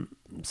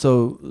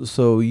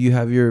 so you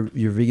have your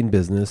vegan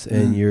business,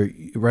 and you're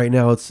right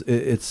now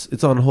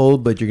it's on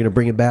hold, but you're going to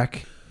bring it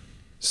back.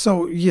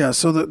 So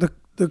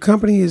the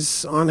company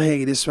is on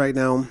hiatus right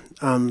now,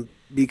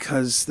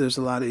 because there's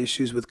a lot of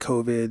issues with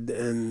COVID,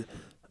 and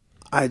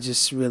I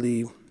just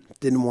really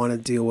didn't want to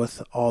deal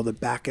with all the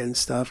back end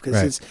stuff,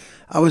 because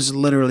I was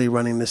literally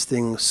running this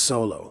thing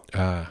solo.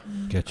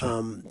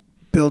 Getcha.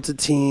 Built a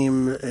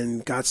team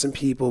and got some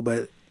people,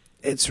 but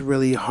it's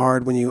really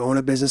hard when you own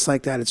a business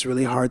like that. It's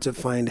really hard to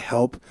find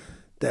help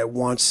that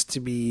wants to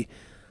be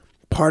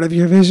part of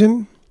your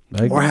vision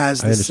or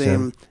has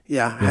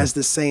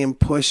the same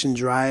push and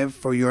drive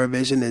for your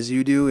vision as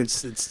you do.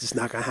 It's just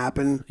not gonna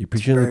happen. You're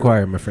preaching to the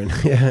choir, my friend.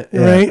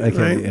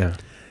 Right.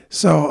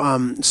 So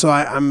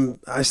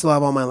I still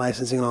have all my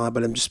licensing and all that,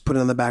 but I'm just putting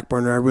it on the back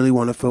burner. I really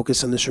want to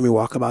focus on the Shroomy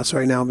Walkabouts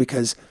right now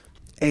because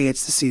A,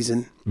 it's the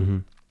season.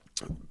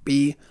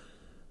 B,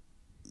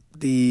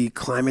 the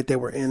climate that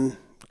we're in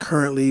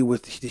currently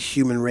with the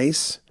human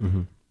race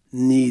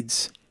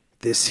needs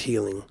this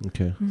healing.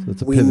 Okay. So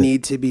it's a we pivot.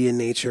 need to be in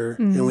nature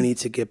and we need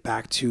to get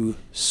back to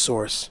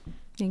source.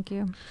 Thank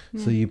you.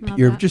 So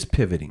you're just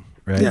pivoting,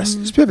 right? Yes,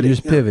 just pivoting. You're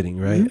just pivoting,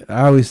 right?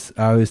 I always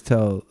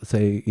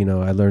say,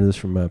 I learned this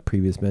from a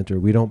previous mentor.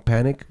 We don't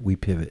panic, we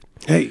pivot.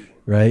 Hey,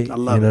 right? I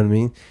love it. What I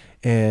mean?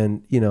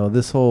 And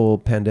this whole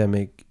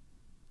pandemic,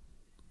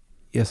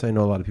 yes, I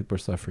know a lot of people are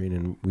suffering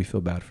and we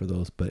feel bad for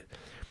those, but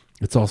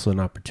it's also an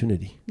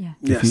opportunity. Yeah.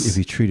 If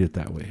you treat it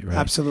that way, right?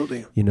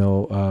 Absolutely.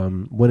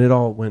 When it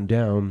all went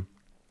down,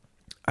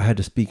 I had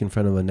to speak in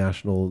front of a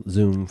national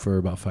Zoom for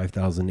about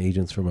 5,000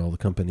 agents from all the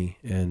company.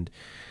 And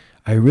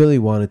I really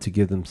wanted to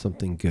give them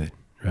something good,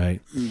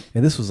 right?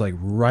 And this was like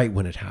right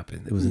when it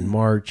happened. It was in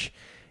March.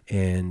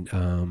 And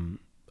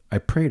I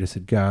prayed. I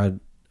said, God,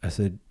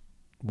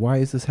 why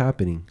is this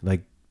happening?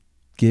 Like,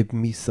 give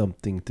me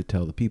something to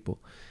tell the people.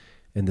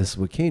 And this is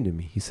what came to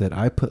me. He said,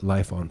 I put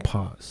life on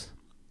pause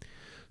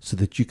so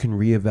that you can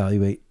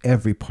reevaluate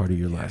every part of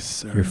your life.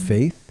 Sir. Your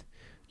faith,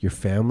 your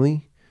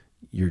family,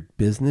 your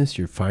business,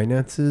 your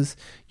finances,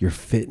 your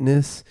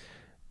fitness.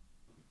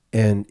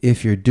 And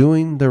if you're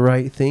doing the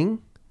right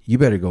thing, you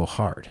better go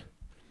hard.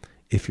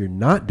 If you're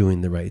not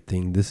doing the right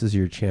thing, this is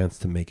your chance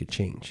to make a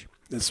change.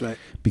 That's right.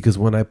 Because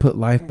when I put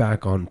life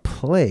back on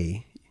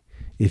play,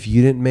 if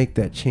you didn't make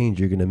that change,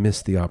 you're going to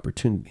miss the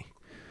opportunity,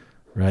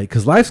 right?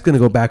 Because life's going to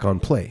go back on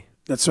play.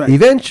 That's right.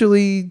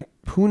 Eventually,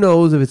 who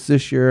knows if it's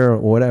this year or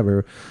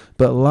whatever,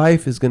 but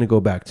life is going to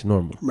go back to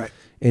normal. Right.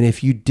 And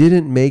if you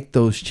didn't make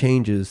those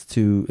changes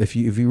if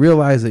you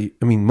realize that,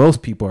 I mean,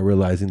 most people are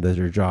realizing that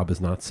their job is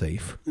not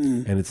safe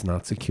and it's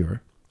not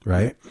secure,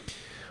 right?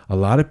 A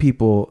lot of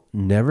people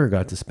never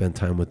got to spend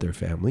time with their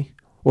family,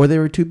 or they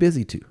were too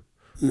busy to,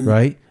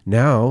 right?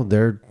 Now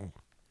they're,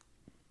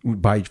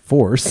 by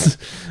force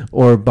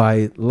or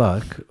by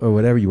luck or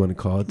whatever you want to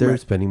call it, they're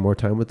spending more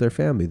time with their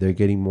family. They're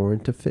getting more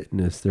into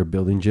fitness. They're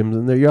building gyms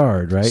in their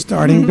yard, right?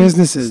 Starting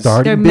businesses.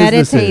 They're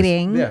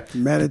meditating. Yeah.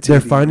 Meditating. They're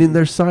finding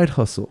their side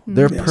hustle,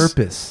 their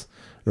purpose,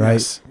 right?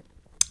 Yes.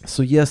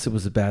 So yes, it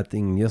was a bad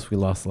thing. Yes, we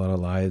lost a lot of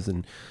lives,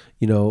 and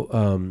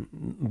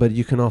but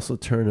you can also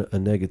turn a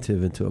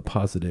negative into a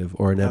positive,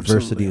 or an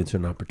adversity into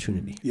an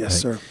opportunity.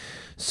 Yes, right? sir.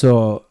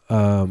 So,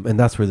 and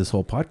that's where this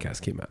whole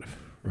podcast came out of.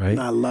 Right.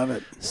 I love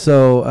it.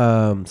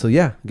 So,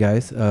 yeah,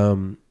 guys, that's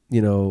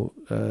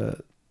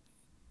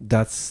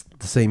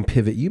the same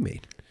pivot you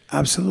made.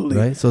 Absolutely.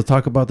 Right. So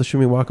talk about the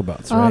Shroomy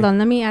Walkabouts. Hold on.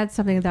 Let me add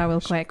something to that real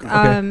quick.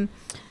 Okay.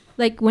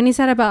 Like when you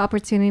said about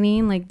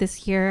opportunity, like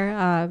this year,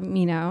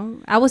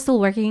 I was still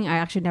working. I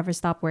actually never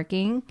stopped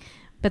working.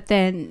 But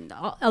then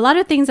a lot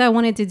of things I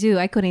wanted to do,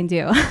 I couldn't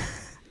do.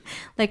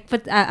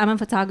 But I'm a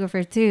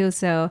photographer too,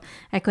 so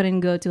I couldn't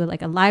go to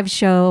like a live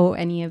show,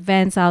 any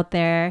events out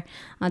there,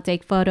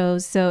 take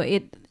photos. So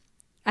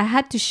I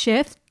had to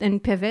shift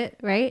and pivot,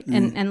 right?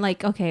 And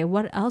like, okay,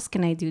 what else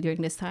can I do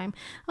during this time?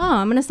 Oh,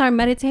 I'm gonna start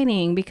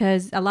meditating,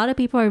 because a lot of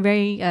people are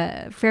very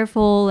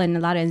fearful and a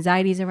lot of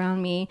anxieties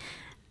around me.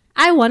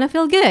 I want to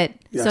feel good,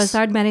 so I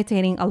started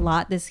meditating a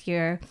lot this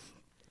year.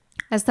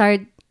 I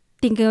started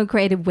thinking of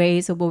creative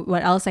ways of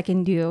what else I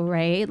can do,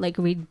 right? Like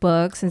read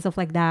books and stuff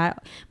like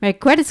that. My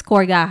credit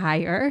score got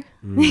higher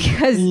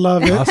because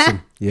love it.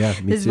 Awesome. Yeah,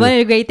 me it's too. one of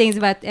the great things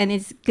about, and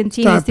it's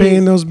continues Start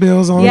paying those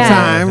bills on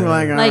time.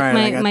 Like, all right, I got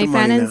my the money now.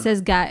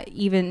 finances got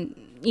even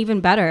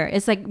better.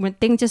 It's like when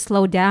things just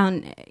slow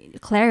down,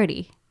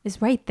 clarity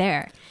is right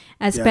there.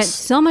 I spent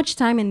so much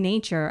time in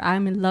nature.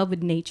 I'm in love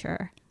with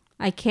nature.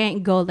 I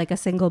can't go like a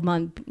single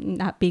month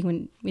not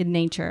being with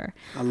nature.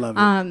 I love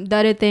it. The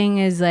other thing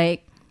is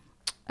like,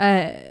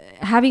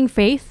 having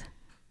faith,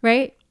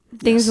 right?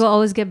 Things will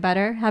always get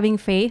better. Having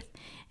faith.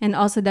 And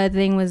also the other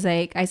thing was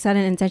like, I set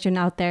an intention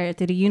out there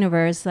to the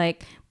universe,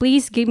 like,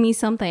 please give me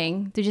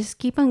something to just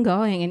keep on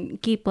going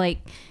and keep like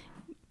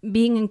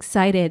being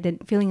excited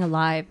and feeling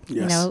alive.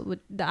 With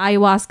the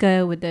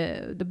ayahuasca, with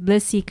the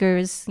bliss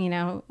seekers,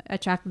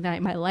 attracting that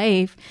in my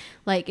life,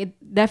 like it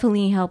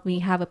definitely helped me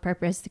have a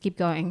purpose to keep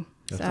going.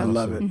 That's I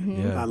love it.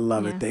 Mm-hmm. Yeah. I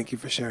love it. Thank you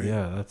for sharing.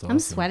 Yeah, that's awesome. I'm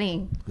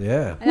sweating.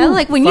 Yeah. I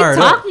like when you Fired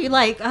talk, up. you're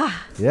like,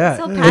 yeah,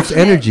 so it's passionate.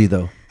 energy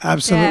though.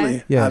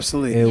 Absolutely. Yeah,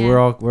 Absolutely. And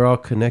we're all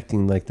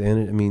connecting like the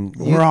energy. I mean,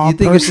 you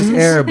think it's just persons.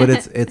 air, but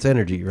it's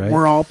energy, right?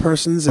 We're all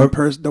persons, and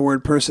the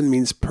word person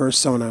means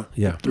persona.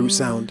 Yeah. Through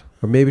sound.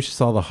 Or maybe it's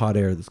just all the hot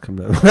air that's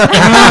coming out.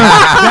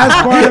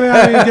 That's part of it.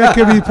 I mean, that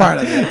could be part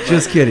of it.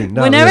 Just kidding.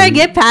 Not Whenever really. I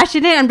get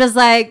passionate, I'm just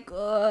like,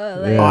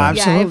 Yeah. Oh, I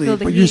absolutely. feel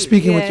the But you're heat.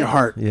 speaking with your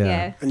heart.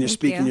 Yeah. And you're Thank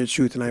speaking you. your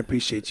truth, and I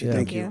appreciate you. Yeah.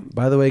 Thank you.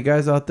 By the way,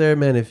 guys out there,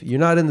 man, if you're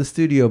not in the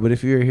studio, but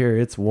if you're here,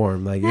 it's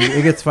warm. Like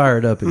it gets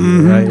fired up in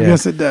here, right? Yeah.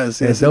 Yes, it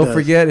does. And Yes, don't it does.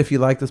 forget, if you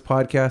like this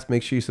podcast,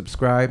 make sure you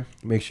subscribe.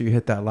 Make sure you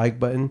hit that like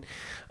button.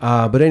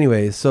 But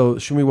anyway, so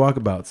Shroomy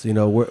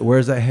Walkabouts,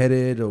 where's that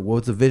headed? Or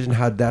what's the vision?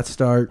 How did that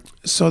start?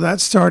 So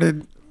that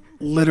started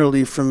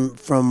literally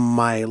from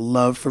my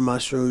love for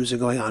mushrooms and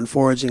going on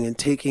foraging and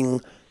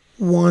taking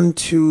 1,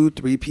 2,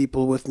 3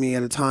 people with me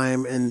at a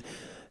time, and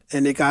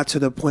it got to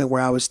the point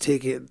where I was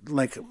taking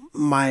like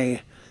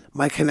my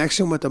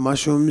connection with the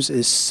mushrooms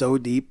is so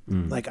deep.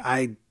 Like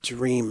I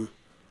dream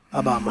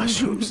about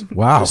mushrooms.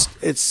 Wow.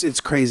 It's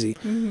crazy.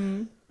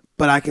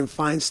 But I can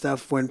find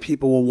stuff when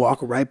people will walk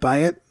right by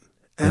it,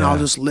 and I'll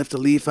just lift a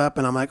leaf up,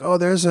 and I'm like, oh,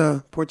 there's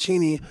a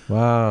porcini.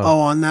 Wow. Oh,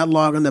 on that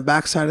log, on the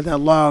backside of that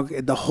log,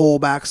 the whole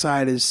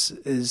backside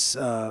is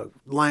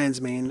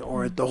lion's mane,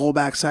 or the whole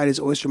backside is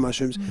oyster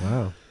mushrooms.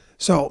 Wow.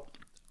 So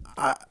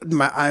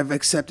I've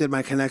accepted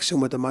my connection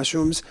with the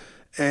mushrooms,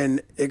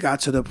 and it got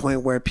to the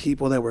point where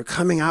people that were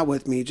coming out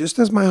with me, just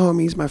as my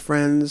homies, my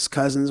friends,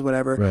 cousins,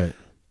 whatever, Right.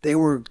 they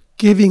were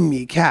giving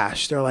me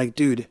cash. They're like,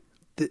 dude,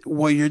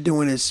 what you're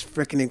doing is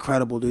freaking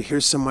incredible, dude.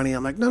 Here's some money.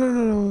 I'm like,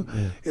 no.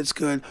 Yeah. It's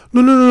good.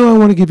 No. I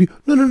want to give you.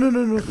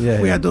 No.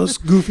 Yeah, we had those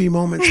goofy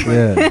moments. But,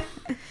 Yeah.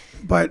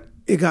 but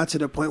it got to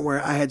the point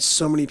where I had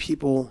so many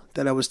people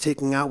that I was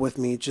taking out with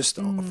me just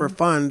for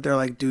fun. They're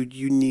like, dude,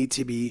 you need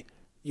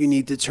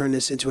to turn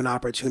this into an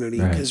opportunity,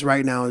 because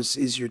right now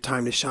is your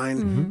time to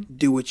shine.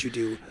 Do what you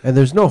do. And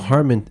there's no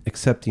harm in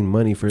accepting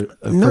money for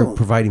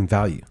providing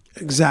value.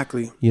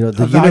 Exactly. The a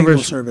valuable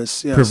universe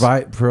service. Yes.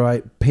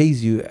 provide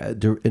pays you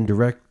in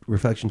direct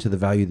reflection to the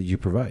value that you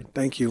provide.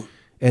 Thank you.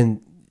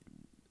 And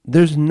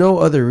there's no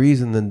other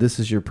reason than this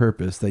is your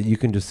purpose, that you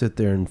can just sit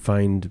there and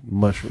find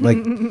mushroom.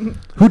 Like,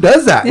 who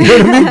does that? You know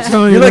what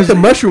I mean? You're like the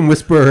mushroom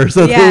whisperer or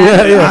something.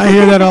 Yeah. I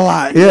hear that a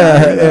lot. Yeah, I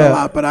hear that yeah. a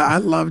lot. But I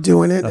love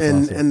doing it, That's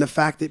and awesome. and the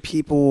fact that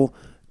people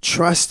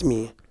trust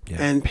me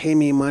and pay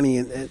me money,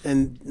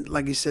 and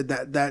like you said,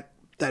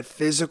 that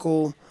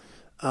physical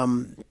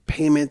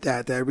payment,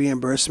 that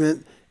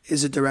reimbursement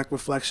is a direct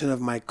reflection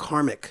of my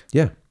karmic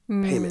Yeah.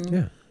 payment.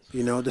 Yeah.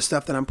 You know, the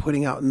stuff that I'm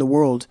putting out in the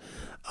world,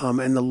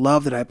 and the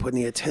love that I put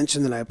and the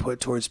attention that I put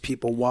towards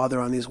people while they're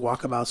on these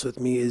walkabouts with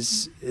me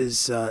is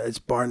it's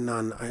bar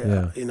none.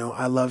 You know,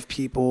 I love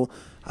people.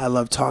 I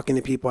love talking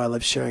to people. I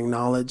love sharing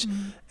knowledge,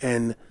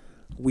 and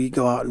we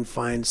go out and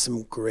find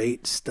some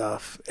great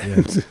stuff.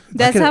 Yeah.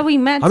 That's how we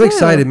met. I'm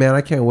excited, man.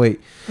 I can't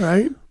wait.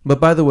 Right? But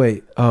by the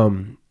way,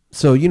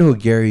 so you know who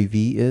Gary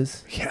Vee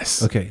is?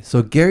 Yes. Okay.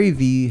 So Gary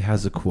Vee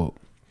has a quote.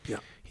 Yeah.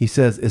 He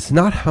says, "It's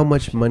not how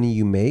much money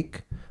you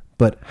make,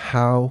 but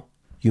how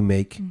you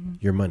make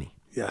your money."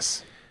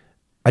 Yes.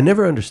 I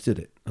never understood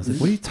it. I was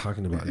like, what are you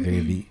talking about, Gary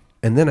Vee?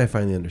 And then I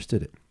finally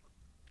understood it.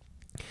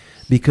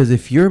 Because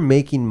if you're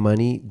making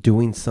money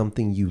doing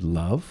something you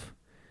love,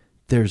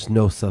 there's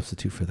no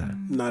substitute for that.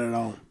 Not at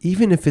all.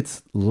 Even if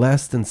it's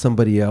less than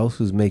somebody else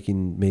who's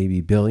making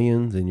maybe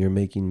billions and you're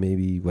making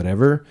maybe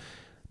whatever,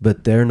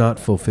 but they're not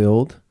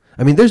fulfilled.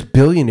 I mean, there's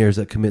billionaires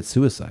that commit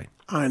suicide.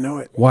 I know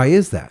it. Why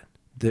is that?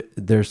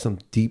 There's some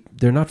deep,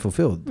 they're not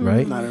fulfilled,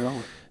 right? Not at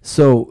all.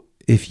 So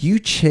if you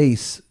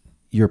chase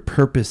your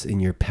purpose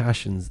and your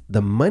passions,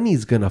 the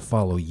money's going to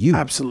follow you.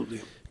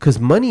 Absolutely. Because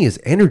money is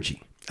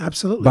energy.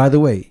 Absolutely. By the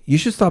way, you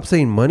should stop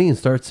saying money and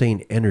start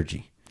saying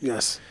energy.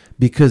 Yes.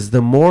 Because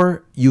the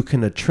more you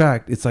can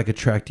attract, it's like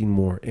attracting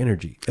more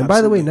energy. And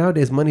by the way,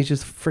 nowadays, money's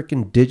just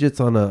freaking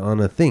digits on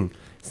a thing.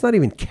 It's not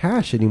even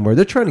cash anymore.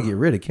 They're trying to get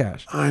rid of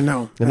cash. I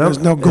know. And there's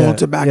no gold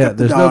to back up the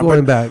there's dollar. no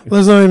going back.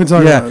 Let's not even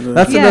talk about it.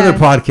 That's another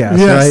podcast,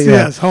 yes, right?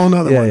 Yes, whole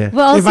nother one. Yeah.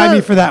 Well, Invite also-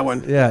 me for that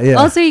one. Yeah.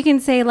 Also, you can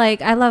say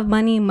like, "I love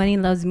money. Money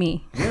loves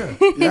me."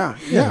 Yeah.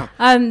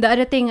 The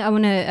other thing I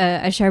want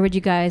to share with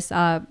you guys,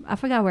 I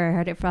forgot where I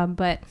heard it from,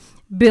 but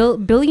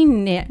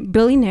billionaires,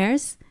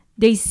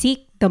 they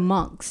seek the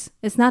monks.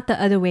 It's not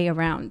the other way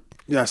around.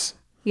 Yes.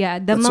 Yeah,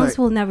 the That's monks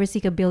right. will never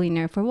seek a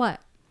billionaire for what?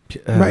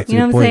 Right. You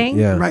know what I'm saying?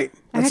 Yeah. Right.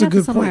 I That's heard a that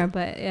good somewhere, point.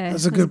 but yeah,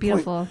 That's a it's good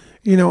beautiful. point.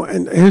 You know,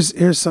 and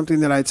here's something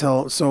that I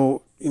tell.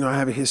 So, you know, I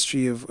have a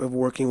history of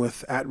working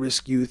with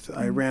at-risk youth.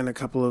 I ran a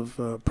couple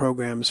of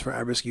programs for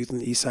at-risk youth in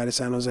the east side of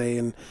San Jose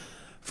and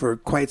for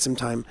quite some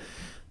time.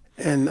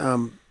 And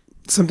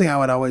something I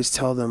would always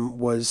tell them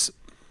was,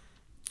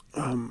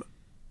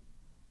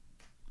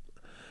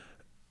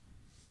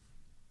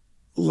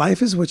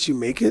 life is what you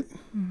make it,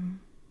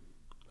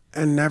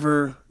 and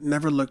never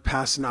look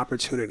past an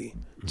opportunity.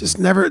 There's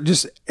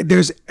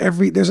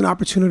an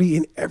opportunity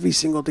in every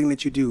single thing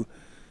that you do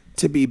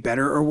to be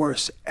better or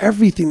worse.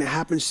 Everything that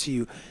happens to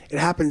you, it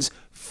happens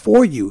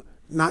for you,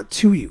 not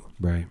to you.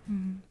 Right.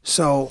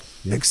 So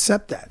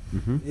accept that,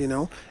 you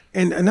know.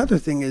 And another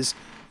thing is,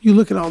 you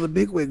look at all the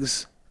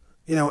bigwigs,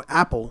 you know,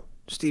 Apple,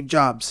 Steve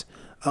Jobs,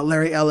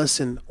 Larry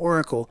Ellison,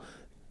 Oracle,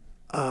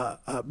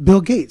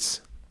 Bill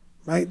Gates,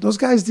 right? Those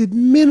guys did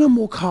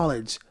minimal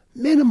college,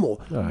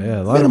 minimal. Oh,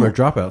 yeah. A lot of them are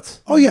dropouts.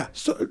 Oh yeah.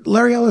 So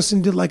Larry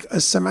Ellison did like a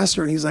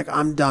semester, and he's like,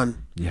 "I'm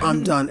done. Yeah.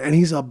 I'm done," and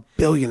he's a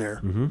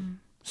billionaire.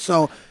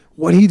 So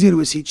what he did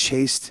was he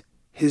chased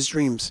his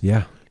dreams.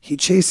 Yeah. He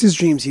chased his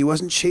dreams. He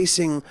wasn't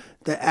chasing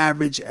the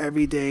average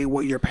everyday,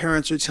 what your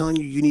parents are telling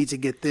you, you need to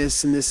get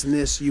this and this and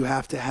this. You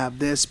have to have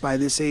this by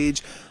this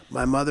age.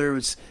 My mother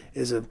is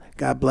a,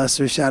 God bless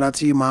her. Shout out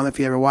to you, Mom, if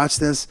you ever watch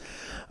this.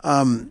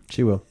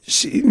 She will.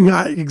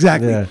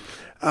 Exactly.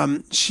 Yeah.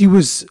 She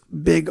was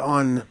big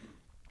on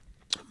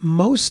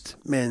most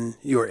men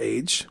your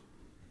age.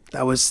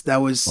 That was Wow.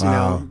 you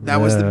know,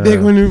 that was the Yeah.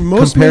 big one.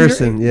 Most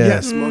Comparison, men your, yeah.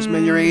 Yes, most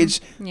men your age.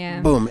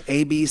 Yeah. Boom.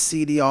 A, B,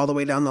 C, D, all the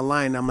way down the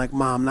line. I'm like,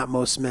 Mom, not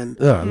most men.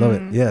 Oh, I love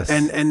it. Yes.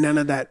 And none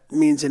of that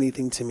means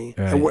anything to me.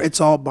 Right. It's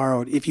all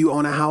borrowed. If you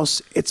own a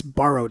house, it's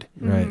borrowed.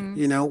 Right.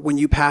 You know, when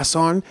you pass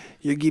on,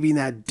 you're giving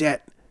that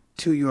debt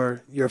to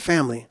your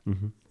family.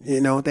 You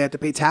know, they have to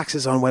pay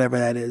taxes on whatever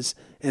that is.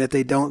 And if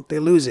they don't, they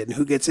lose it. And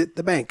who gets it?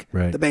 The bank.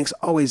 Right. The bank's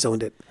always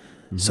owned it.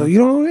 So you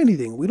don't own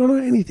anything. We don't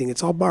own anything.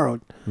 It's all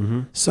borrowed.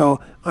 So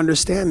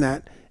understand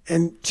that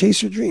and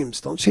chase your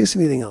dreams. Don't chase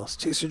anything else.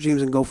 Chase your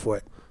dreams and go for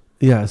it.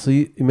 Yeah. So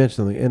you mentioned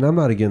something, and I'm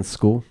not against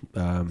school,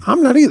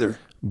 I'm not either.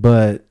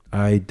 but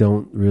I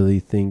don't really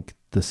think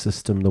the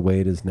system the way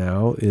it is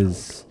now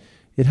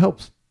it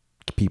helps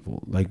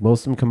people. Like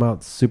most of them come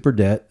out super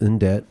in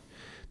debt.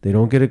 They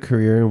don't get a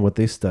career in what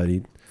they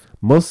studied.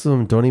 Most of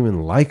them don't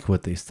even like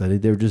what they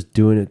studied. They're just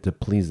doing it to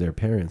please their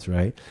parents,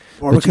 right?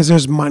 Or because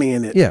there's money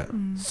in it. Yeah.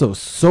 So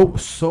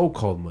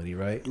called money,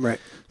 right? Right.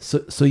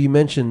 So you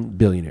mentioned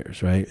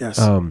billionaires, right? Yes.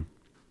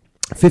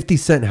 50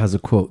 Cent has a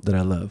quote that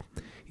I love.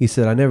 He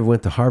said, "I never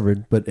went to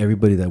Harvard, but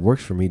everybody that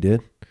works for me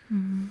did."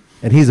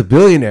 And he's a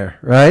billionaire,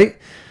 right?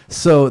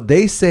 So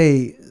they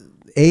say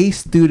A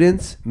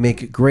students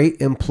make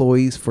great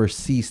employees for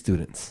C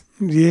students.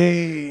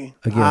 Yay.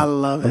 Again, I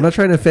love it. I'm not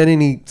trying to offend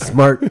any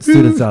smart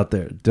students out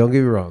there. Don't get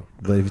me wrong.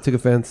 But if you took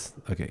offense,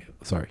 okay,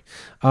 sorry.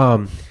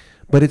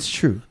 But it's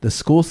true. The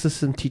school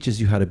system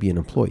teaches you how to be an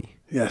employee.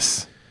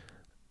 Yes.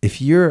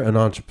 If you're an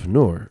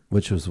entrepreneur,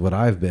 which was what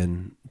I've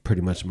been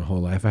pretty much my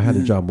whole life, I had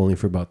a job only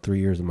for about 3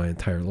 years of my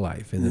entire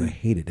life, and then I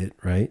hated it,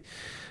 right?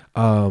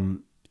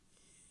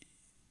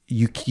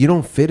 you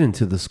don't fit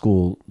into the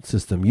school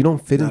system. You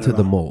don't fit Not into at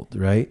the all. mold,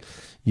 right?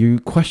 You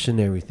question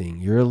everything.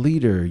 You're a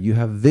leader. You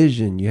have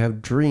vision. You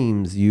have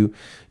dreams. You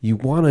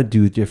want to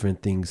do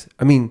different things.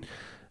 I mean,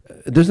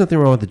 there's nothing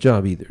wrong with the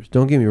job either.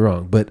 Don't get me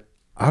wrong. But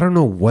I don't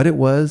know what it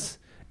was.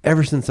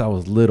 Ever since I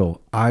was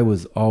little, I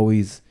was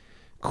always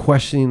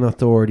questioning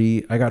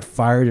authority. I got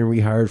fired and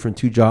rehired from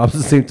 2 jobs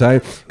at the same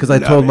time because I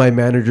told my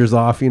managers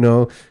off,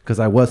 because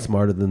I was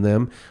smarter than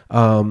them.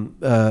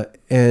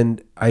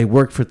 And I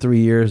worked for 3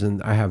 years,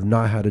 and I have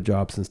not had a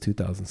job since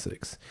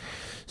 2006.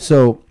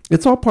 So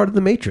it's all part of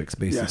the matrix,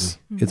 basically. Yes.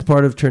 It's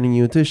part of turning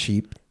you into a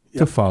sheep to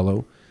Yep.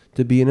 follow,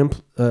 to be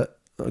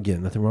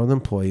again, nothing wrong with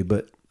employee,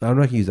 but I'm not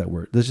going to use that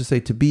word. Let's just say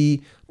to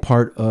be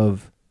part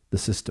of the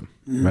system,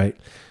 right?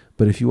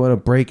 But if you want to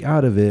break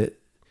out of it,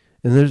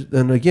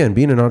 and again,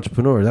 being an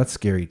entrepreneur, that's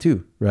scary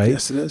too, right?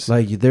 Yes, it is.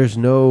 Like there's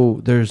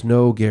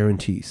no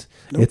guarantees.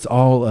 Nope. It's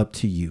all up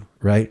to you,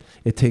 right?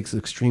 It takes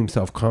extreme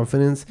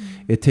self-confidence.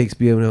 It takes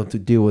being able to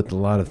deal with a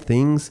lot of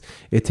things.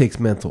 It takes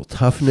mental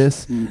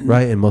toughness,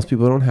 right? And most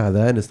people don't have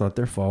that, and it's not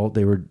their fault.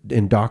 They were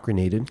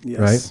indoctrinated,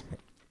 Yes.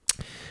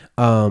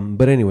 right?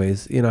 But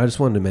anyways, I just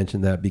wanted to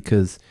mention that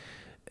because,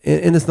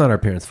 and it's not our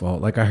parents'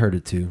 fault. Like I heard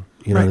it too.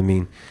 You know what I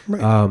mean?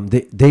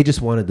 Right. They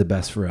just wanted the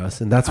best for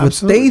us, and that's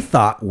Absolutely. what they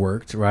thought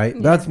worked, right?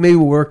 That's maybe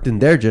what worked in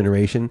their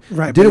generation,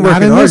 Right, Didn't but work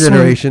not in in our this one.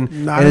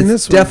 generation, Not and in it's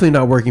this one. definitely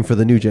not working for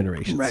the new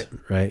generations, Right.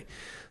 right?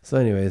 So,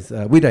 anyways,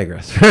 we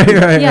digress,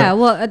 right? Yeah,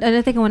 well, and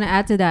I think I want to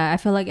add to that. I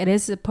feel like it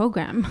is a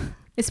program.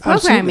 It's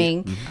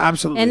programming.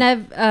 Absolutely. And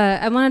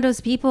I'm one of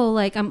those people,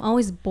 like, I'm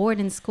always bored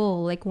in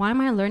school. Like, why am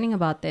I learning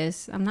about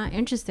this? I'm not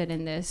interested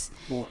in this.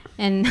 Well,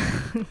 And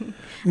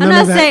None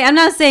of that- I'm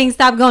not saying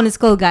stop going to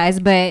school, guys,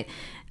 but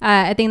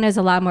I think there's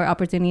a lot more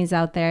opportunities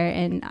out there.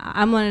 And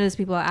I'm one of those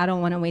people, I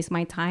don't want to waste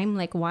my time.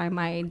 Like, why am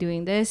I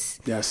doing this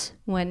Yes.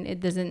 when it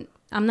doesn't,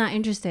 I'm not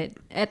interested.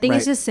 I think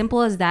it's Right. just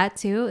simple as that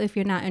too. If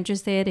you're not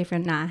interested, if you're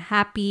not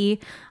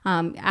happy,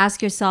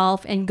 ask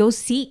yourself and go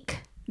seek.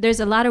 There's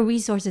a lot of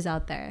resources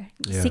out there.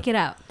 Yeah. Seek it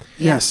out.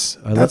 Yes.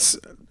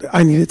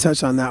 I need to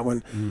touch on that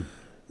one.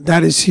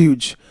 That is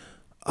huge.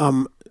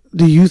 The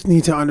youth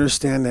need to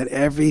understand that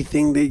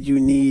everything that you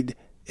need,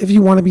 if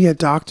you want to be a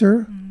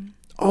doctor,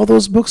 all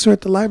those books are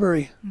at the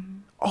library.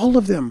 All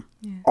of them.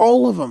 Yeah.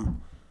 All of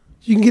them.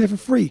 You can get it for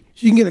free.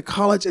 You can get a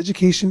college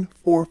education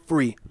for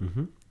free.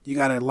 You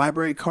got a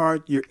library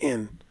card, you're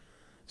in.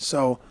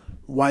 So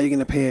why are you going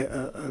to pay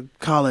a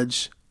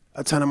college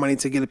a ton of money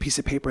to get a piece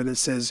of paper that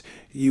says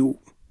you're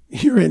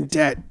in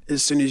debt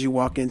as soon as you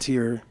walk into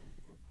your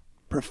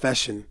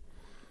profession?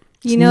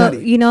 It's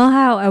nutty. You know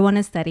how I want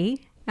to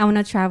study? I want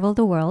to travel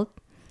the world,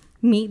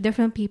 meet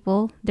different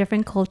people,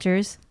 different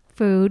cultures,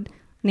 food,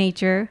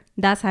 nature.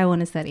 That's how I want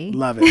to study.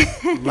 Love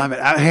it. Love it.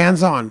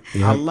 Hands on.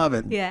 Yeah. I love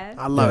it. Yeah.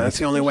 I love it. That's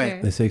the only For way.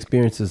 sure. They say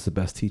experience is the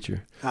best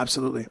teacher.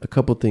 Absolutely. A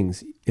couple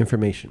things.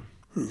 Information.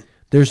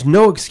 There's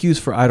no excuse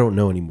for I don't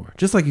know anymore.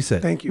 Just like you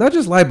said. Thank you. Not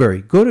just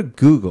library. Go to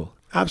Google.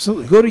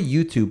 Absolutely. Go to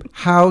YouTube.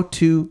 How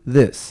to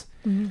this.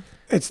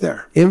 It's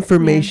there.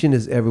 Information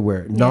is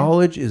everywhere.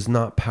 Knowledge is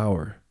not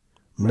power.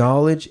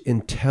 Knowledge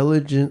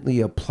intelligently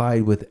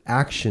applied with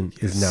action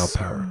is now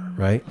power,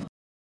 right?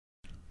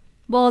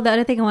 Well, the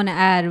other thing I want to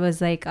add was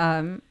like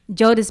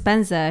Joe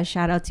Dispenza,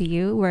 shout out to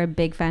you. We're a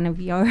big fan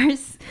of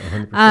yours.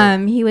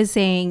 100%. He was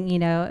saying,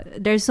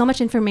 there's so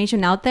much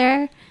information out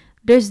there.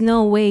 There's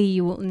no way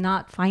you will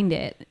not find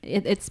it.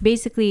 It's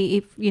basically,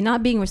 if you're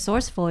not being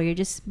resourceful, you're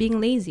just being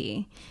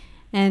lazy.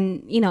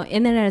 And,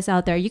 internet is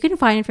out there. You can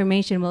find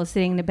information while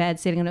sitting in the bed,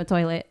 sitting on the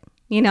toilet.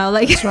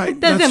 That's right. It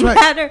doesn't That's right.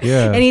 matter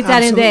Yeah. any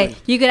time of day.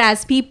 Absolutely. You could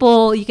ask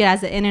people, you could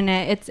ask the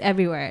internet. It's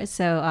everywhere.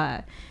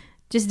 So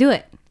just do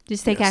it.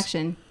 Just take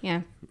action.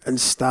 Yeah. And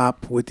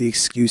stop with the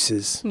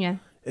excuses. Yeah.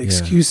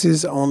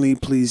 Excuses only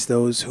please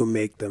those who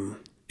make them.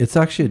 It's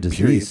actually a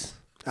disease.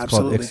 It's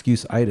Absolutely. called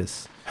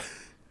excuse-itis.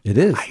 It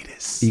is.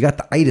 Itis. You got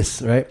the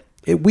itis, right?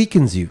 It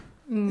weakens you.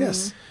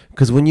 Yes.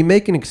 Because when you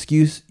make an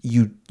excuse,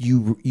 you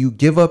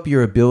give up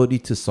your ability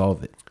to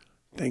solve it.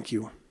 Thank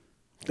you.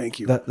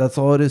 Thank you. That's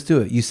all it is to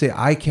it. You say,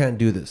 I can't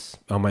do this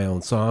on my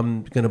own, so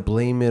I'm going to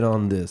blame it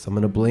on this. I'm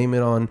going to blame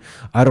it on,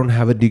 I don't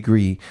have a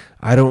degree.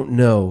 I don't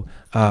know.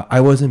 I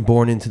wasn't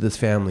born into this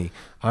family.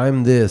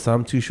 I'm this.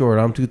 I'm too short.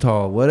 I'm too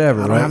tall.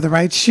 Whatever. I don't have the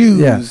right shoes.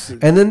 Yeah.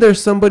 And then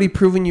there's somebody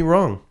proving you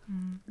wrong.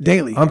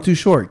 Daily. I'm too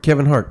short.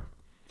 Kevin Hart.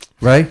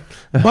 Right?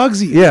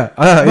 Bugsy. Yeah.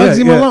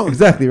 Bugsy Malone.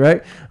 Exactly,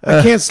 right?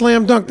 I can't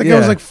slam dunk. The guy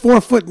was yeah. like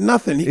 4 foot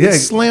nothing. He can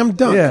slam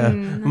dunk. Yeah. That's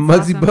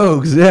Muggsy awesome.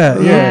 Bogues. Yeah.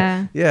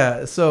 Yeah.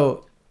 Yeah.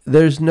 So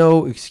there's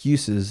no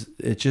excuses.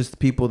 It's just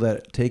people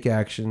that take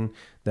action,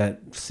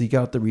 that seek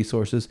out the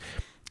resources.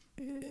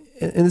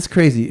 And it's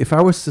crazy. If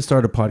I was to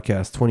start a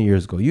podcast 20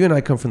 years ago, you and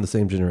I come from the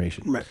same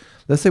generation. Right.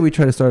 Let's say we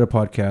try to start a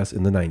podcast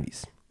in the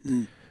 90s.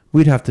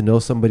 We'd have to know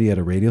somebody at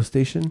a radio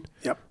station.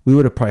 Yep. We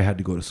would have probably had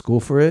to go to school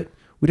for it.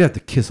 We'd have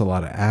to kiss a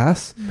lot of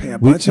ass. Pay a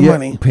bunch of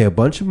money. Pay a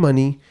bunch of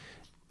money.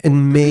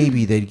 And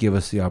maybe they'd give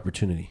us the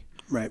opportunity.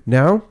 Right.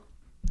 Now,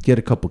 get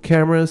a couple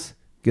cameras,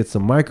 get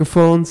some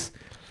microphones,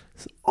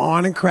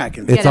 on and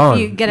cracking. It's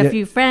on. Get a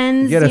few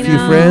friends. Get a few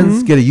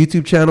friends. Get a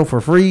YouTube channel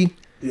for free.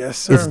 Yes,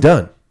 sir. It's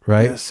done,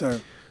 right? Yes,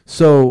 sir.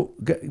 So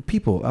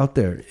people out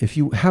there, if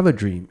you have a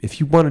dream, if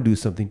you want to do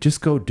something,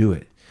 just go do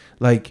it.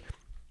 Like,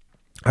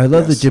 I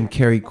love the Jim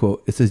Carrey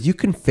quote. It says, "You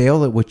can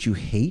fail at what you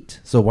hate,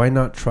 so why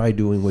not try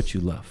doing what you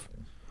love?"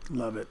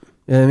 Love it.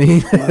 You know what I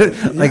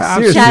mean? Like,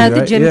 seriously, shout out to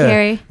right? Jim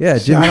Carrey. Yeah,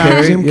 Jim Shout out to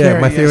Carrey. Jim Yeah,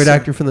 Carrey, my favorite yes, sir.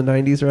 actor from the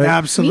 90s, right?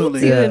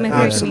 Absolutely. Me too. Yeah, My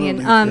favorite absolutely.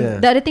 comedian. Yeah.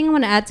 The other thing I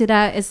want to add to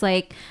that is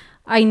like,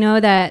 I know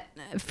that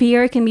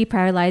fear can be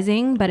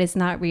paralyzing, but it's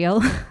not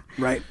real.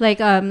 Right. like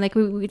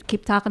we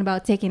keep talking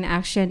about taking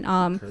action.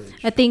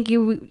 I think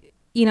you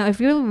know, if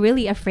you're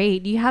really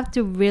afraid, you have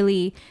to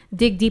really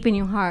dig deep in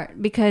your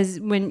heart, because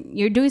when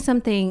you're doing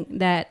something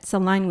that's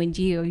aligned with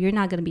you, you're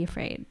not going to be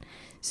afraid.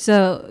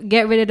 So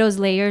get rid of those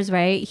layers,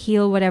 right?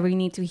 Heal whatever you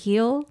need to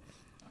heal.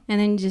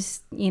 And then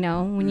just, you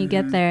know, when you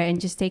get there, and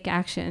just take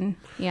action.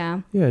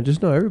 Yeah. Yeah,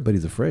 just know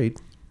everybody's afraid.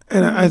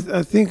 And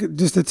I think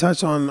just to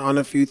touch on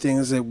a few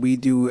things that we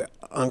do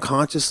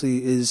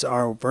unconsciously is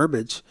our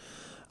verbiage.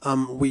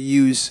 We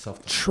use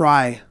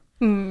try,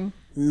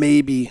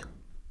 maybe,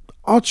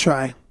 I'll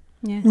try,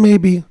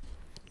 maybe,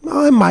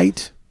 I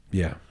might.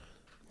 Yeah.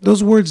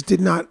 Those words did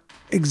not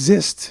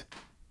exist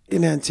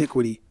in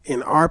antiquity.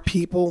 In our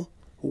people,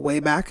 way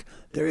back,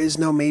 there is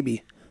no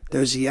maybe.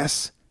 There's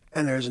yes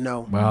and there's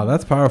no. Wow,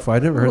 that's powerful. I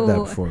never heard that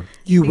Ooh. before.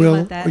 You Think will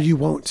about that. or you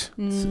won't.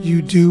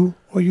 You do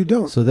or you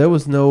don't. So there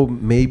was no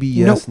maybe,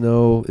 yes,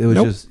 no. It was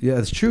Nope. just, yeah,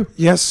 it's true.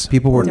 Yes.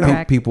 People were or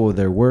no. people with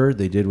their word.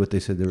 They did what they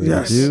said they were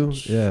Yes. going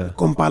to do. Yeah.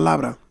 Con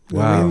palabra. You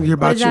know what I Wow. mean? You're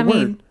What about does your that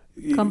word.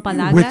 mean? Con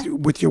palabra?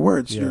 With your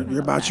words. Yeah.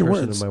 You're about your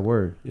Person words. of my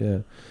word. Yeah.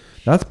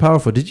 That's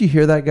powerful. Did you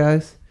hear that,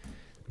 guys?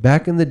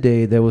 Back in the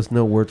day, there was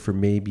no word for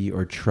maybe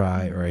or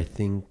try or I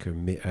think or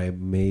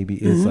maybe.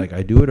 It's like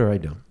I do it or I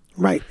don't.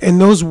 Right. And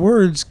those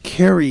words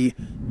carry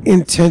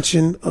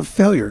intention of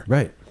failure.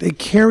 Right. They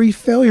carry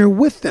failure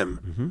with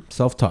them.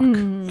 Self-talk.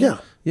 Yeah.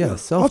 Yeah, I'll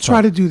self-talk.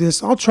 try to do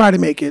this. I'll try to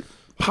make it.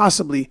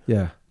 Possibly.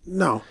 Yeah.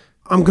 No.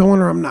 I'm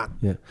going or I'm not.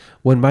 Yeah.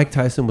 When Mike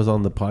Tyson was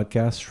on the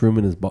podcast,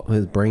 shrooming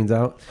his brains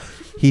out,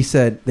 they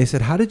said,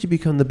 how did you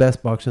become the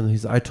best boxer? And he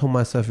said, I told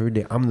myself every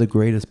day, I'm the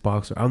greatest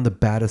boxer. I'm the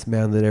baddest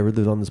man that ever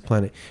lived on this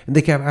planet. And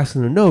they kept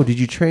asking him, no, did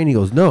you train? He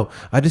goes, no,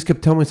 I just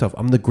kept telling myself,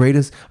 I'm the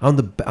greatest. I'm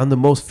the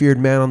most feared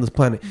man on this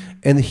planet.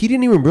 And he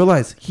didn't even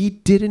realize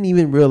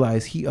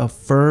he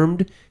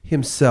affirmed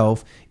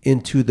himself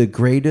into the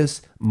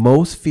greatest,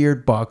 most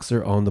feared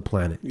boxer on the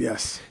planet.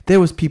 Yes. There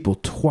was people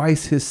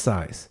twice his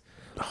size,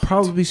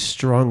 probably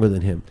stronger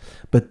than him,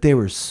 but they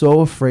were so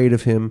afraid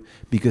of him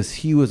because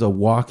he was a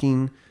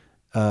walking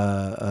he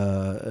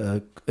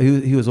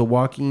was a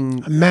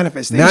walking A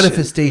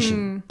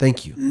manifestation.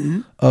 Thank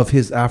you, of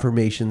his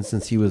affirmations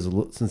since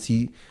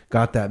he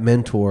got that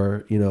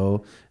mentor, you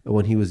know,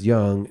 when he was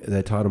young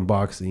that taught him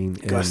boxing.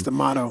 And, Gus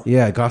D'Amato.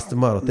 yeah, Gus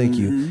D'Amato, thank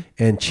you,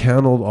 and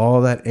channeled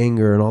all that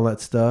anger and all that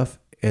stuff,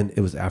 and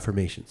it was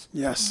affirmations.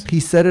 Yes. He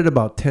said it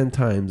about 10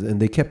 times,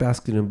 and they kept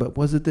asking him, but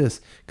was it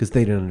this? Because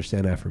they didn't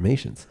understand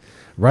affirmations.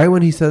 Right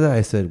when he said that,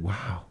 I said,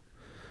 wow,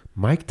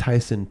 Mike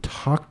Tyson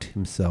talked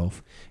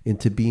himself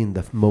into being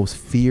the most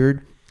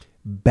feared,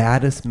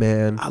 baddest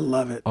man I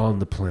love it. on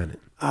the planet.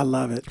 I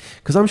love it.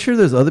 Because I'm sure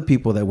there's other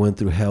people that went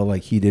through hell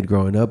like he did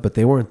growing up, but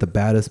they weren't the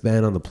baddest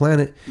man on the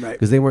planet. Right.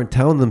 Because they weren't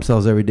telling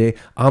themselves every day,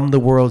 I'm the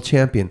world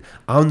champion.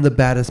 I'm the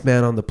baddest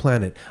man on the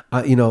planet.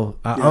 I'm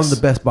the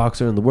best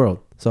boxer in the world.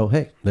 So,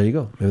 hey, there you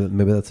go.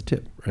 Maybe that's a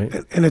tip, right?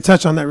 And to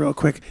touch on that real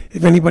quick,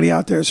 if anybody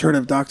out there has heard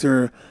of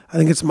Dr. I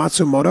think it's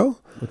Matsumoto,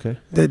 Okay.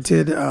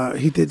 that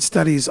he did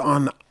studies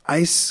on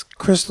ice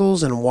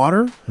crystals and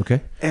water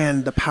Okay.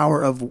 and the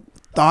power of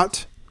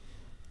thought,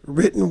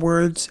 written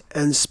words,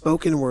 and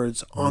spoken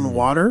words on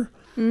water.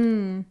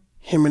 Him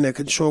and a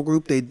control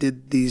group, they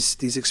did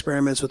these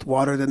experiments with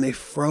water. Then they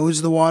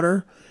froze the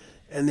water,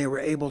 and they were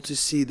able to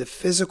see the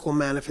physical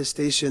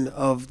manifestation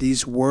of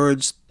these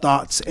words,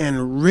 thoughts,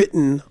 and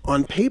written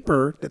on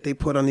paper that they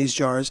put on these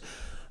jars,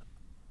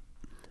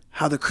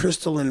 how the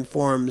crystalline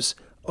forms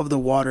of the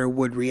water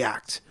would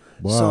react.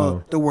 Wow.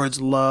 So the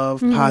words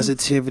love,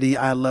 positivity,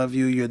 I love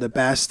you, you're the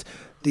best,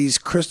 these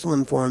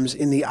crystalline forms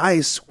in the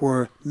ice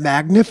were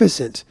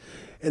magnificent.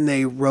 And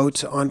they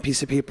wrote on a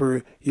piece of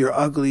paper, you're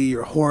ugly,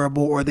 you're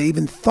horrible, or they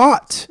even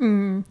thought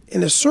in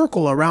a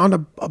circle around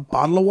a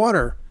bottle of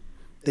water.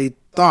 They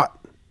thought,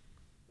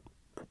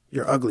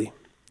 you're ugly,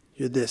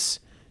 you're this,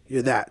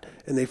 you're that.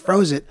 And they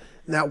froze it,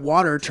 and that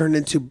water turned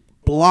into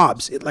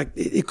blobs.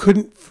 It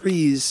couldn't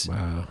freeze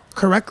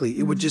correctly.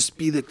 It would just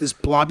be like this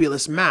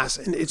globulous mass,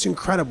 and it's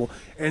incredible.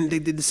 And they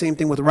did the same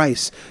thing with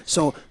rice.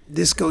 So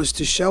this goes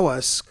to show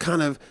us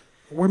kind of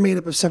we're made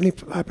up of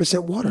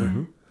 75%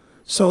 water.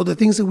 So the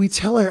things that we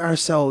tell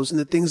ourselves and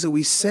the things that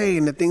we say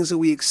and the things that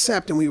we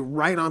accept and we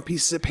write on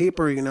pieces of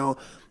paper, you know,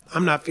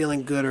 I'm not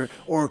feeling good,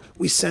 or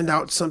we send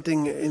out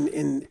something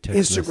in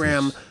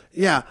Instagram,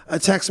 message. A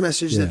text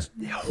message that's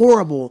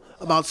horrible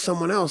about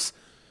someone else.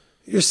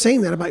 You're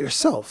saying that about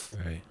yourself.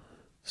 Right.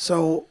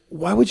 So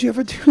why would you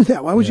ever do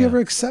that? Why would you ever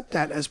accept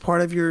that as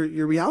part of your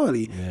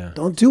reality? Yeah.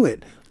 Don't do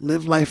it.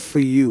 Live life for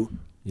you.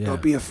 Yeah.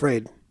 Don't be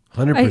afraid.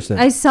 100%.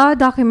 I saw a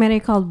documentary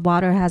called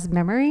Water Has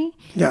Memory.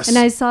 Yes. And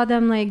I saw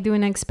them like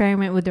doing an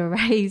experiment with the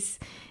rice.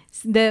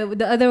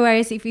 The other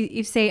rice, if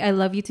you say I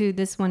love you to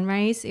this one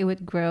rice, it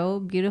would grow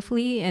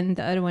beautifully, and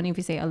the other one, if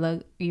you say I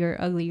love you're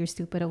ugly, you're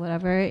stupid, or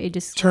whatever, it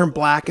just turn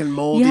black and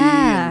moldy.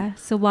 Yeah.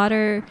 So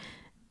water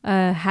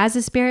has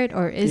a spirit,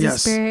 or is a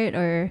Yes. spirit,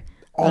 or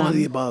all of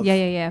the above.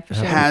 Yeah, for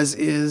sure. Has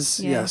is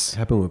Yeah. yes.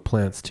 Happened with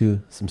plants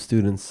too. Some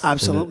students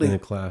Absolutely. in a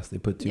class, they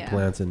put two Yeah.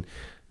 plants and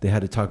they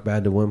had to talk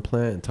bad to one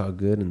plant and talk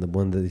good, and the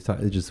one that they thought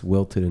it just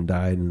wilted and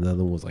died, and the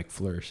other one was like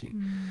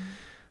flourishing.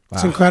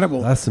 It's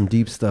incredible. That's some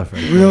deep stuff,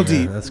 right? Real there,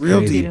 deep, man. That's real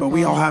crazy. deep. But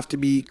we all have to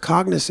be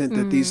cognizant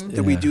that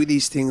that we Yeah. do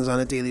these things on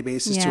a daily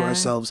basis to Yeah.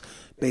 ourselves,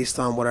 based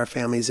on what our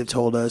families have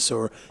told us,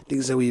 or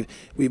things that we've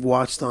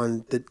watched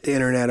on the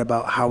internet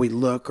about how we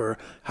look, or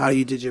how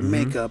you did your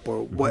makeup,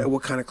 or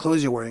what kind of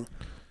clothes you're wearing.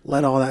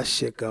 Let all that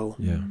shit go.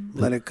 Yeah.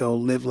 Let it go.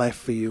 Live life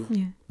for you.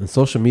 Yeah. And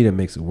social media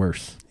makes it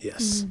worse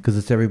Yes. because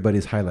it's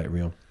everybody's highlight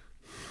reel.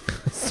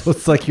 So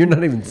it's like you're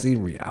not even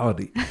seeing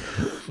reality.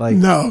 Like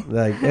No.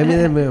 Like I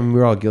mean,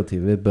 we're all guilty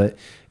of it, but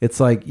it's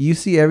like you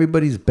see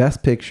everybody's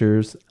best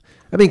pictures.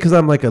 I mean, because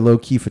I'm like a low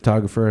key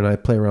photographer and I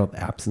play around with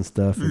apps and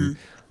stuff, and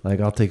like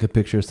I'll take a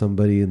picture of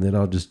somebody and then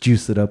I'll just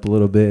juice it up a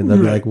little bit, and they'll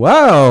be like,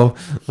 "Wow,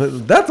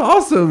 that's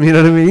awesome!" You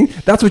know what I mean?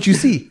 That's what you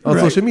see on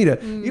Right. social media.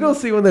 You don't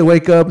see when they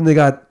wake up and they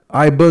got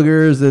eye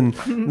boogers and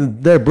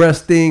their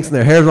breast stinks and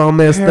their hair's all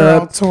messed Hair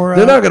all up. tore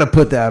They're up. not gonna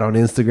put that on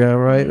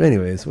Instagram, right?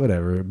 Anyways,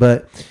 whatever.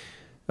 But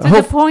So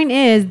the point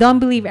is, don't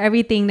believe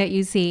everything that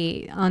you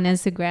see on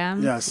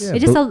Instagram. Yes. Yeah,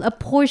 It's just a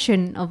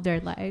portion of their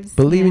lives.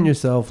 believe in Yeah.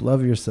 yourself,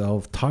 love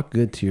yourself, talk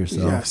good to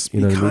yourself. Yes. You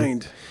Be know what I mean?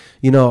 kind.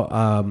 You know,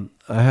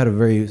 I had a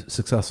very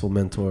successful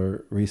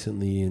mentor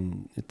recently,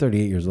 and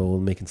 38 years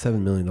old, making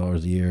 $7 million a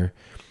year.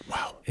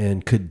 Wow.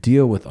 And could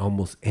deal with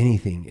almost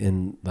anything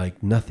and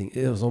like nothing.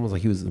 It was almost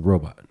like he was a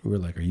robot. We were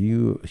like, "Are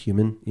you a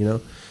human?" You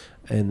know.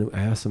 And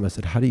I asked him, I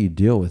said, "How do you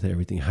deal with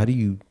everything? How do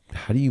you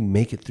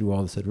make it through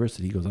all this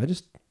adversity?" He goes,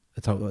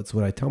 that's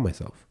what I tell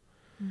myself.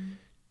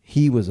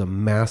 He was a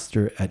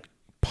master at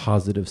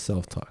positive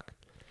self-talk.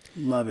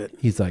 Love it.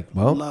 He's like,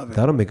 well, Love it.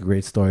 that'll make a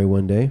great story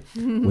one day.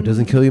 What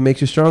doesn't kill you makes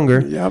you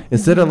stronger. Yep.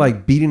 Instead of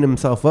like beating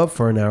himself up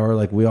for an hour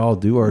like we all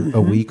do, or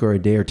a week or a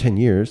day or 10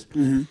 years,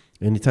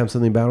 anytime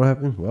something bad will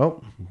happen,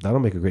 well, that'll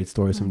make a great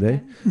story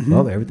someday.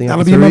 Well, everything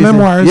That'll happens be for a my reason.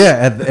 memoirs.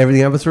 Yeah,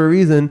 everything happens for a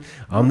reason.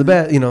 I'm the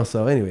best, you know.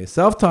 So anyway,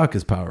 self-talk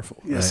is powerful.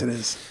 Yes, right? it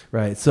is.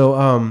 Right.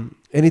 So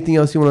anything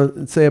else you want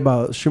to say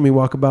about Shroomy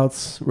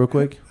Walkabouts real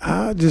quick?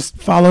 Just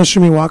follow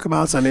Shroomy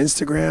Walkabouts on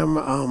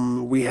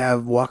Instagram. We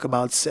have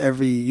walkabouts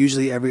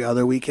usually every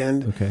other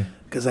weekend. Okay.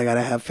 Because I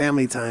gotta have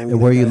family time. And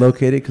where are you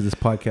located? Because this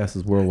podcast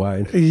is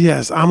worldwide.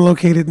 Yes, I'm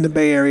located in the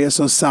Bay Area,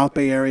 so South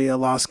Bay Area,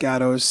 Los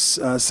Gatos,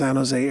 San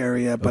Jose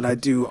area. But I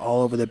do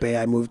all over the Bay.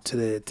 I moved to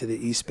the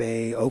East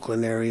Bay,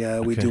 Oakland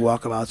area. We Okay. do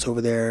walkabouts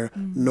over there,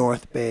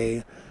 North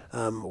Bay.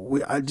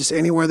 I just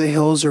anywhere the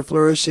hills are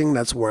flourishing,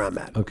 that's where I'm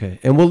at. Okay.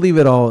 And we'll leave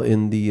it all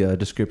in the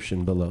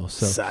description below.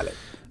 So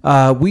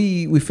Solid.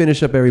 we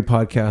finish up every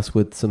podcast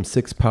with some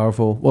 6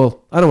 powerful.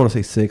 Well, I don't want to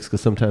say 6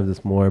 because sometimes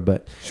it's more,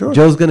 but Sure.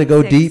 Joe's gonna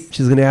go 6. deep.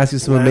 She's gonna ask you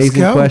some Let's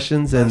amazing go.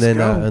 questions, and Let's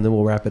then go.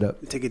 we'll wrap it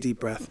up. Take a deep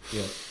breath.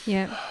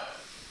 Yeah.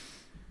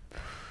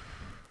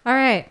 All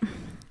right.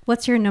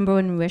 What's your number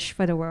one wish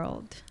for the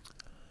world?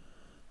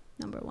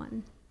 Number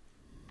one.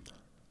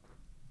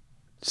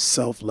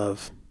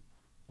 Self-love.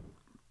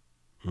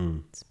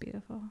 It's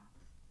beautiful.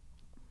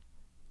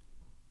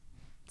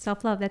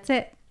 Self-love. That's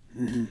it.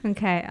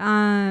 Okay.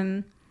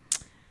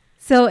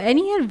 So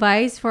any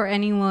advice for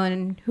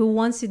anyone who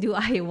wants to do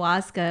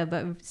ayahuasca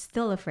but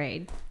still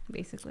afraid,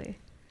 basically?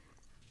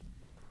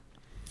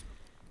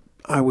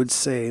 I would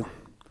say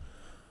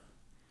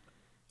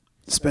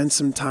spend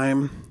some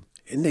time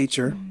in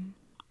nature.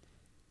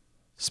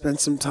 Spend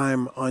some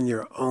time on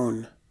your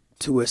own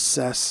to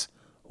assess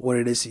what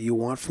it is that you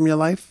want from your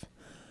life.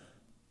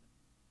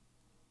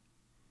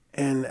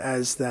 And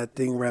as that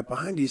thing right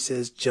behind you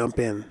says, jump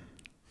in.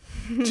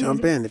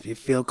 Jump in. If you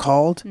feel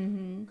called,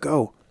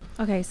 go.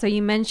 Okay, so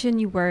you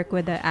mentioned you work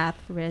with the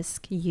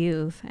at-risk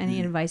youth. Any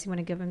advice you want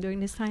to give them during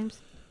these times?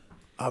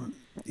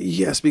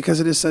 Yes, because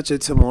it is such a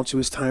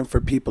tumultuous time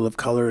for people of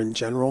color in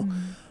general.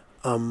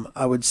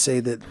 I would say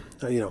that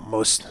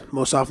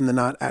most often than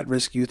not,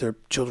 at-risk youth are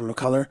children of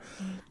color.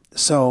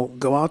 So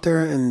go out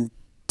there and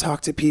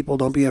talk to people.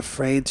 Don't be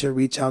afraid to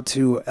reach out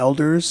to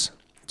elders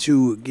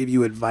to give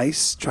you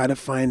advice. Try to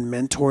find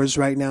mentors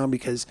right now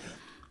because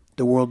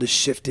the world is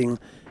shifting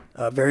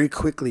very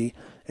quickly.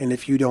 And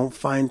if you don't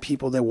find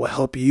people that will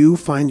help you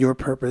find your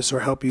purpose or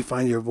help you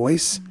find your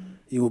voice,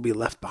 you will be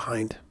left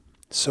behind.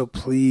 So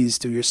please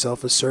do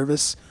yourself a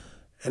service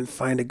and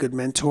find a good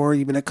mentor,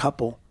 even a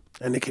couple.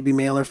 And it could be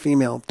male or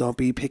female. Don't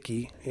be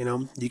picky.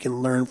 You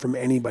can learn from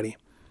anybody.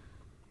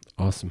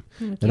 Awesome.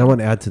 And I want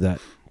to add to that.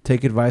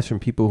 Take advice from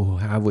people who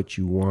have what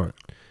you want.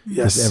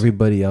 Yes. Because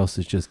everybody else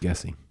is just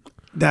guessing.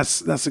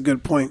 That's a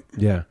good point.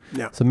 Yeah.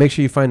 Yeah. So make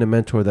sure you find a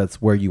mentor that's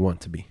where you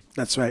want to be.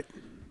 That's right.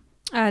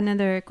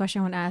 Another question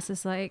I want to ask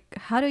is like,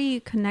 how do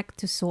you connect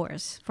to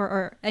source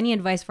or any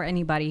advice for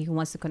anybody who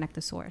wants to connect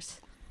to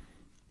source?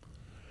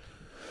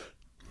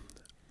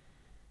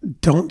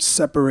 Don't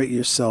separate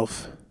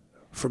yourself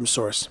from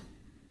source.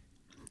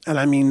 And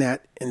I mean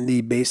that in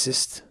the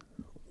basest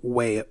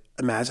way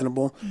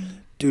imaginable.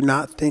 Do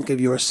not think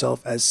of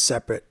yourself as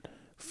separate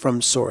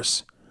from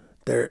source.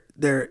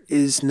 There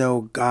is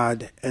no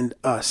God and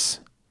us.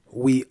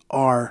 We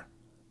are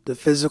the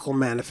physical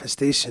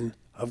manifestation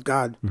of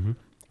God. Mm-hmm.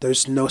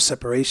 There's no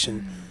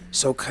separation.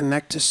 So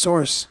connect to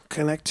source.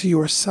 Connect to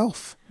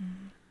yourself.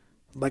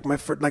 Like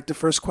the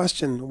first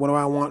question, what do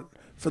I want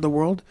for the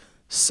world?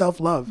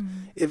 Self-love.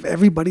 If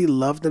everybody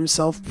loved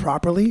themselves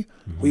properly,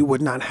 we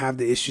would not have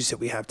the issues that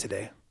we have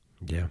today.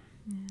 Yeah.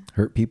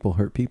 Hurt people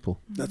hurt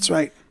people. That's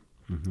right.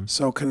 Mm-hmm.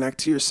 So connect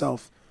to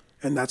yourself,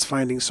 and that's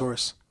finding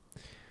source.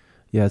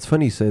 Yeah, it's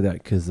funny you say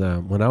that because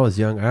when I was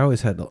young, I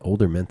always had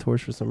older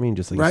mentors for some reason,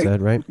 just like Right. you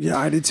said, right? Yeah,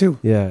 I did too.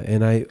 Yeah,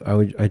 and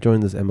I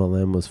joined this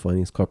MLM. It was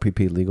funny. It's called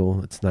Prepaid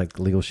Legal. It's not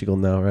Legal Shield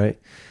now, right?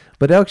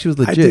 But it actually was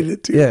legit. I did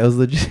it too. Yeah, it was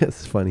legit.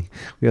 It's funny.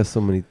 We have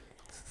so many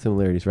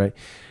similarities, right?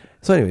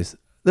 So anyways,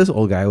 this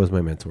old guy was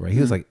my mentor, right?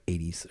 He was like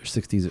 80s or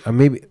 60s, or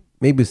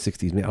maybe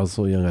 60s. I was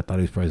so young, I thought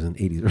he was probably in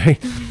the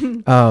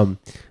 80s, right?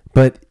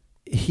 But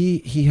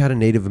he had a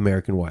Native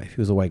American wife.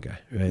 He was a white guy,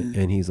 right?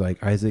 And he's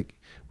like, Isaac,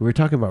 we were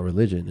talking about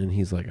religion, and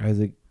he's like,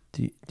 Isaac,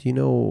 do you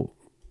know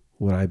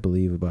what I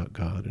believe about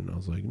God? And I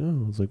was like,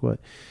 no. I was like, what?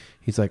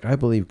 He's like, I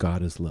believe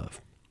God is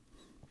love.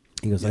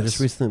 He goes, I just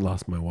recently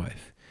lost my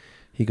wife.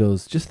 He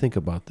goes, just think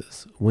about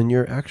this. When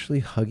you're actually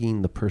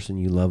hugging the person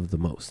you love the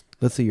most,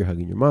 let's say you're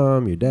hugging your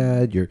mom, your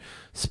dad, your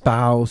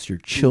spouse, your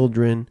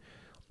children,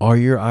 are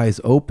your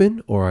eyes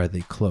open or are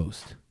they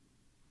closed?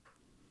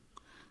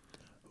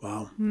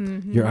 Wow.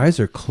 Your eyes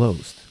are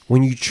closed.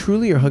 When you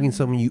truly are hugging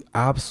someone you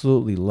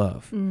absolutely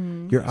love,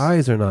 your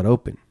eyes are not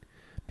open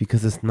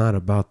because it's not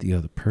about the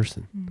other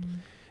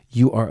person.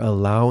 You are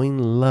allowing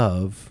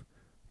love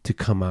to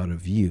come out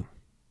of you.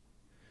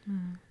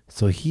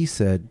 So he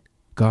said,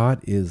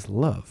 God is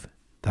love.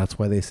 That's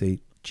why they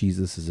say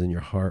Jesus is in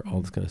your heart,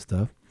 all this kind of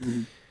stuff.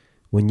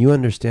 When you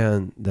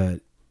understand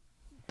that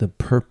the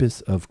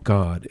purpose of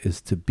God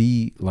is to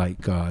be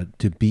like God,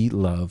 to be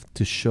love,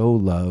 to show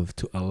love,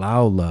 to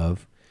allow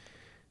love,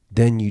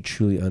 then you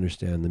truly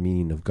understand the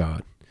meaning of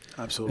God.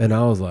 Absolutely. And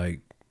I was like,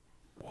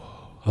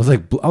 whoa. I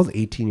was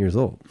 18 years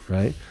old,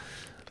 right?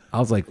 I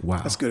was like, wow.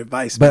 That's good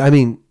advice. But I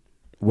mean,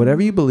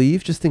 whatever you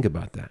believe, just think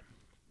about that.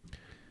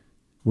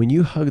 When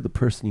you hug the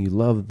person you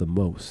love the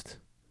most,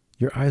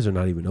 your eyes are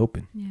not even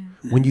open.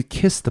 Yeah. When you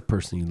kiss the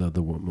person you love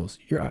the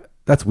most,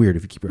 that's weird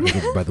if you keep your eyes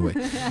open, by the way.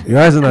 Your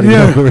eyes are not even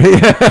open.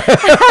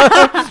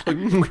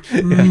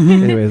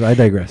 Yeah. Anyways, I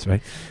digress,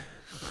 right?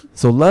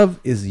 So love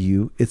is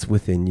you. It's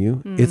within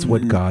you. It's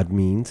what God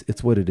means.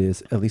 It's what it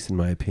is, at least in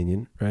my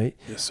opinion, right?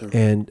 Yes, sir.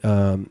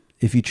 And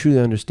if you truly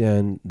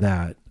understand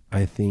that,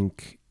 I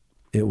think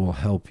it will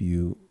help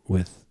you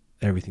with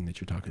everything that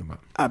you're talking about.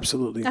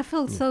 Absolutely. That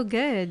felt so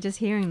good just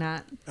hearing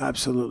that.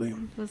 Absolutely. It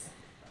was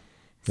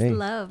Hey,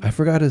 love. I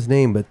forgot his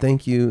name, but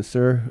thank you,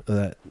 sir.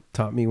 That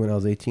taught me when I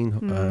was 18. I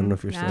don't know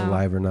if you're still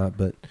alive or not,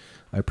 but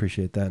I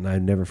appreciate that, and I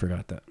never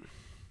forgot that.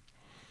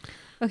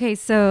 Okay,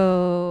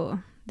 so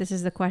this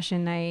is the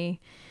question I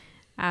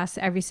ask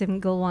every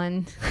single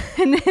one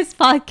in this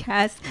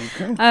podcast.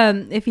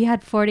 Okay. If you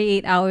had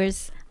 48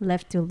 hours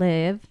left to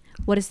live,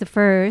 what is the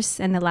first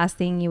and the last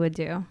thing you would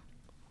do?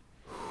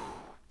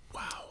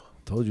 Wow.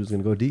 Told you it was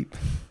going to go deep.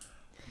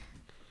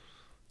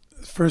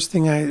 First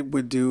thing I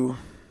would do,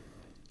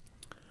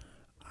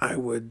 I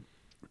would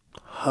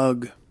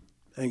hug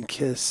and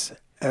kiss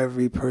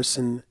every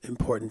person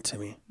important to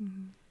me.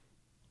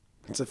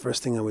 That's the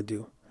first thing I would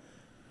do.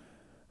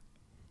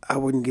 I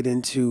wouldn't get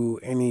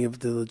into any of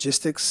the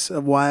logistics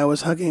of why I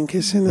was hugging and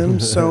kissing them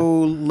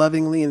so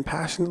lovingly and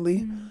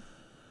passionately.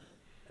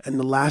 And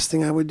the last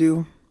thing I would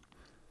do,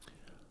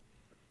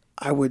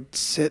 I would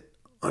sit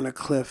on a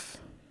cliff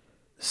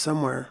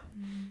somewhere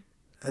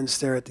and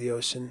stare at the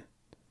ocean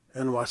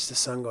and watch the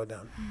sun go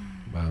down.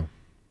 Wow.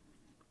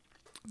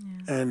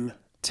 And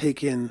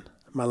take in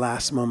my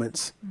last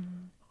moments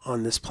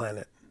on this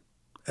planet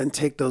and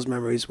take those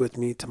memories with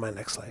me to my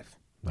next life.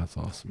 That's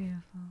awesome.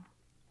 Beautiful.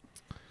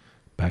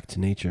 Back to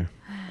nature.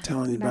 I'm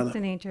telling you, Back brother. to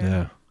nature.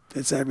 Yeah.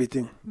 It's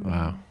everything.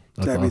 Wow.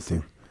 That's It's everything.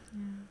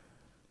 awesome.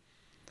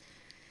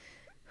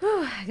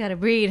 Whew, I gotta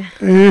breathe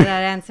for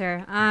that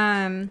answer.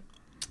 I'm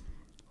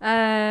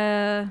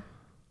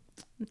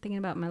thinking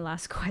about my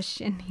last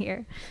question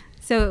here.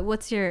 So,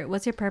 what's your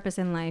purpose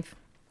in life?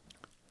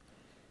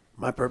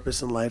 My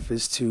purpose in life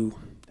is to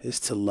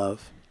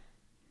love.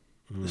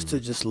 Is to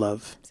just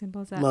love.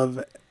 Simple as that.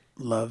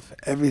 Love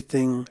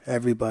everything,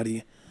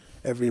 everybody,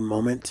 every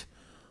moment.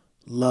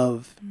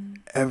 Love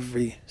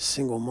every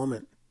single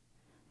moment.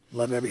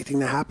 Love everything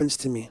that happens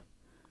to me.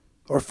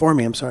 Or for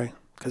me, I'm sorry.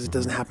 Because it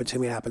doesn't happen to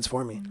me, it happens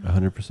for me.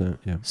 100%.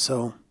 Yeah.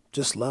 So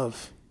just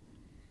love.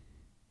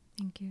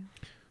 Thank you.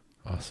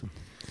 Awesome.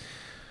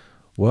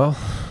 Well,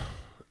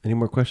 any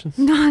more questions?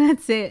 No,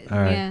 that's it. All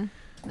right. Yeah.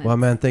 Well,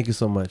 man, thank you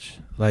so much.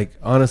 Like,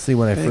 honestly,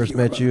 when I Thank first you,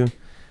 my met you,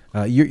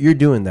 you're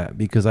doing that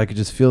because I could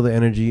just feel the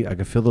energy. I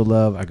could feel the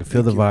love. I could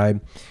feel the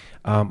vibe.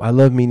 I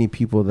love meeting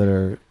people that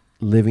are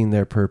living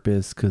their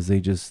purpose because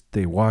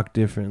they walk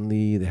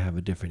differently. They have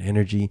a different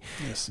energy.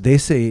 Yes. They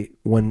say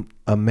when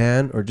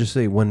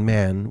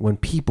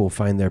people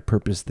find their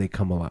purpose, they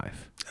come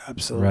alive.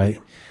 Absolutely.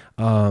 Right.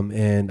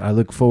 And I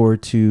look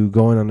forward to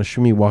going on a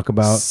Shroomy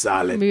Walkabout.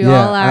 Solid. We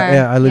all are.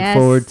 I look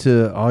forward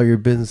to all your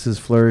businesses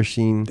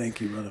flourishing.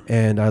 Thank you, brother.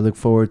 And I look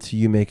forward to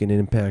you making an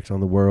impact on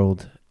the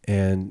world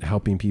and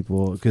helping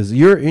people because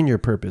you're in your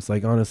purpose.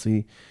 Like,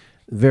 honestly,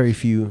 very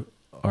few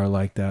are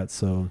like that.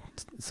 So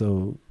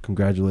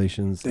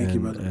congratulations. Thank you,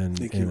 brother.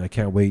 Thank you. I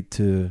can't wait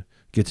to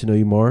get to know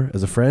you more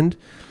as a friend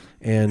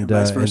and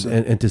vice versa.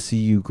 and to see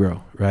you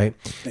grow. Right.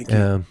 Thank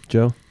you.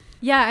 Joe.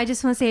 Yeah, I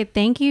just want to say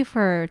thank you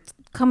for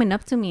coming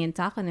up to me and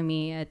talking to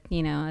me at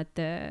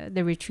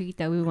the retreat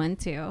that we went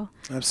to.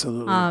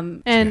 Absolutely.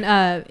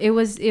 And it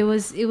was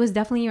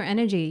definitely your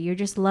energy. You're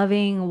just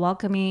loving,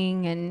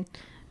 welcoming, and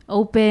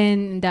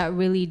open. That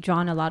really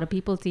drawn a lot of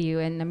people to you.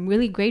 And I'm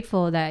really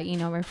grateful that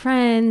we're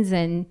friends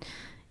and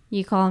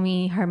you call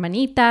me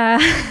hermanita.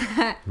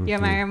 You're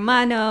my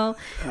hermano.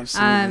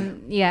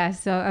 Absolutely. Yeah.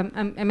 So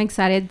I'm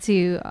excited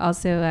to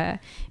also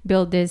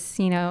build this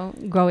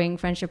growing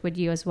friendship with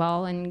you as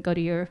well and go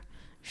to your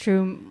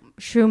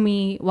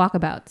Shroomy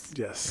Walkabouts.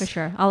 Yes. For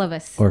sure. All of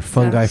us. Or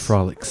Fungi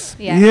Frolics.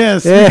 Yeah.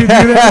 Yes. We could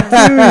do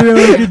that too.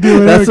 We could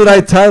do That's what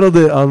I titled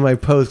it on my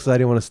post because I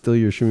didn't want to steal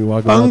your Shroomy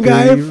Walkabout.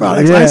 Fungi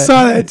Frolics. I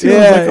saw that too. I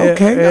was like,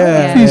 okay,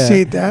 I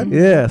appreciate that.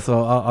 Yeah.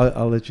 So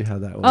I'll let you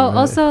have that one. Oh, right?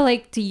 also,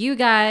 like, to you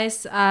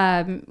guys,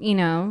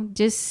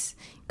 just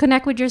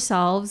connect with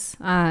yourselves.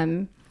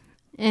 And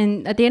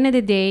at the end of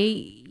the day,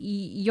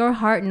 your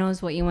heart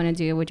knows what you want to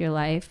do with your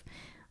life.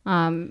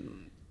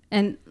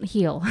 And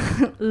heal.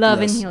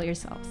 Love and heal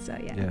yourself. So,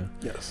 yeah.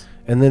 Yes.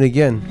 And then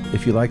again,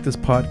 if you like this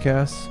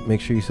podcast, make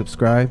sure you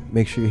subscribe.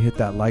 Make sure you hit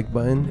that like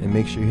button and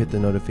make sure you hit the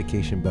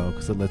notification bell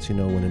because it lets you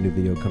know when a new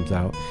video comes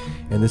out.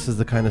 And this is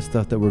the kind of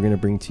stuff that we're going to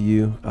bring to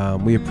you.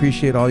 We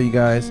appreciate all you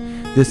guys.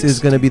 This is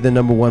going to be the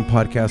 #1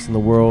 podcast in the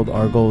world.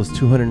 Our goal is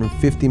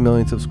 250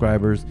 million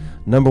subscribers,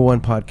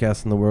 #1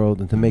 podcast in the world,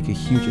 and to make a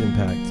huge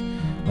impact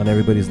on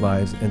everybody's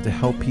lives and to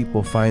help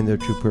people find their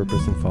true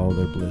purpose and follow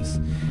their bliss.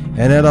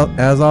 And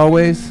as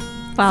always,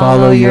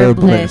 follow your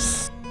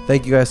bliss.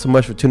 Thank you guys so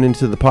much for tuning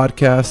into the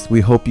podcast. We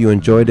hope you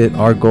enjoyed it.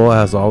 Our goal,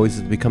 as always,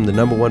 is to become the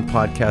 #1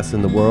 podcast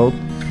in the world.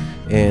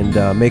 And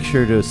make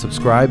sure to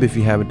subscribe if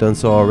you haven't done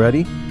so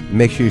already.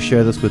 Make sure you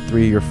share this with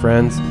 3 of your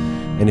friends.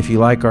 And if you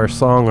like our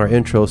song, our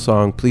intro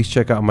song, please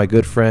check out my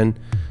good friend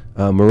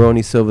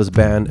Maroni Silva's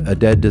band, A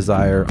Dead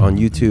Desire, on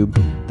YouTube.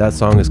 That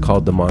song is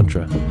called The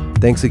Mantra.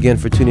 Thanks again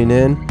for tuning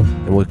in,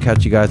 and we'll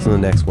catch you guys on the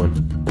next one.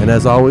 And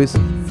as always,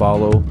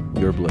 follow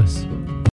your bliss.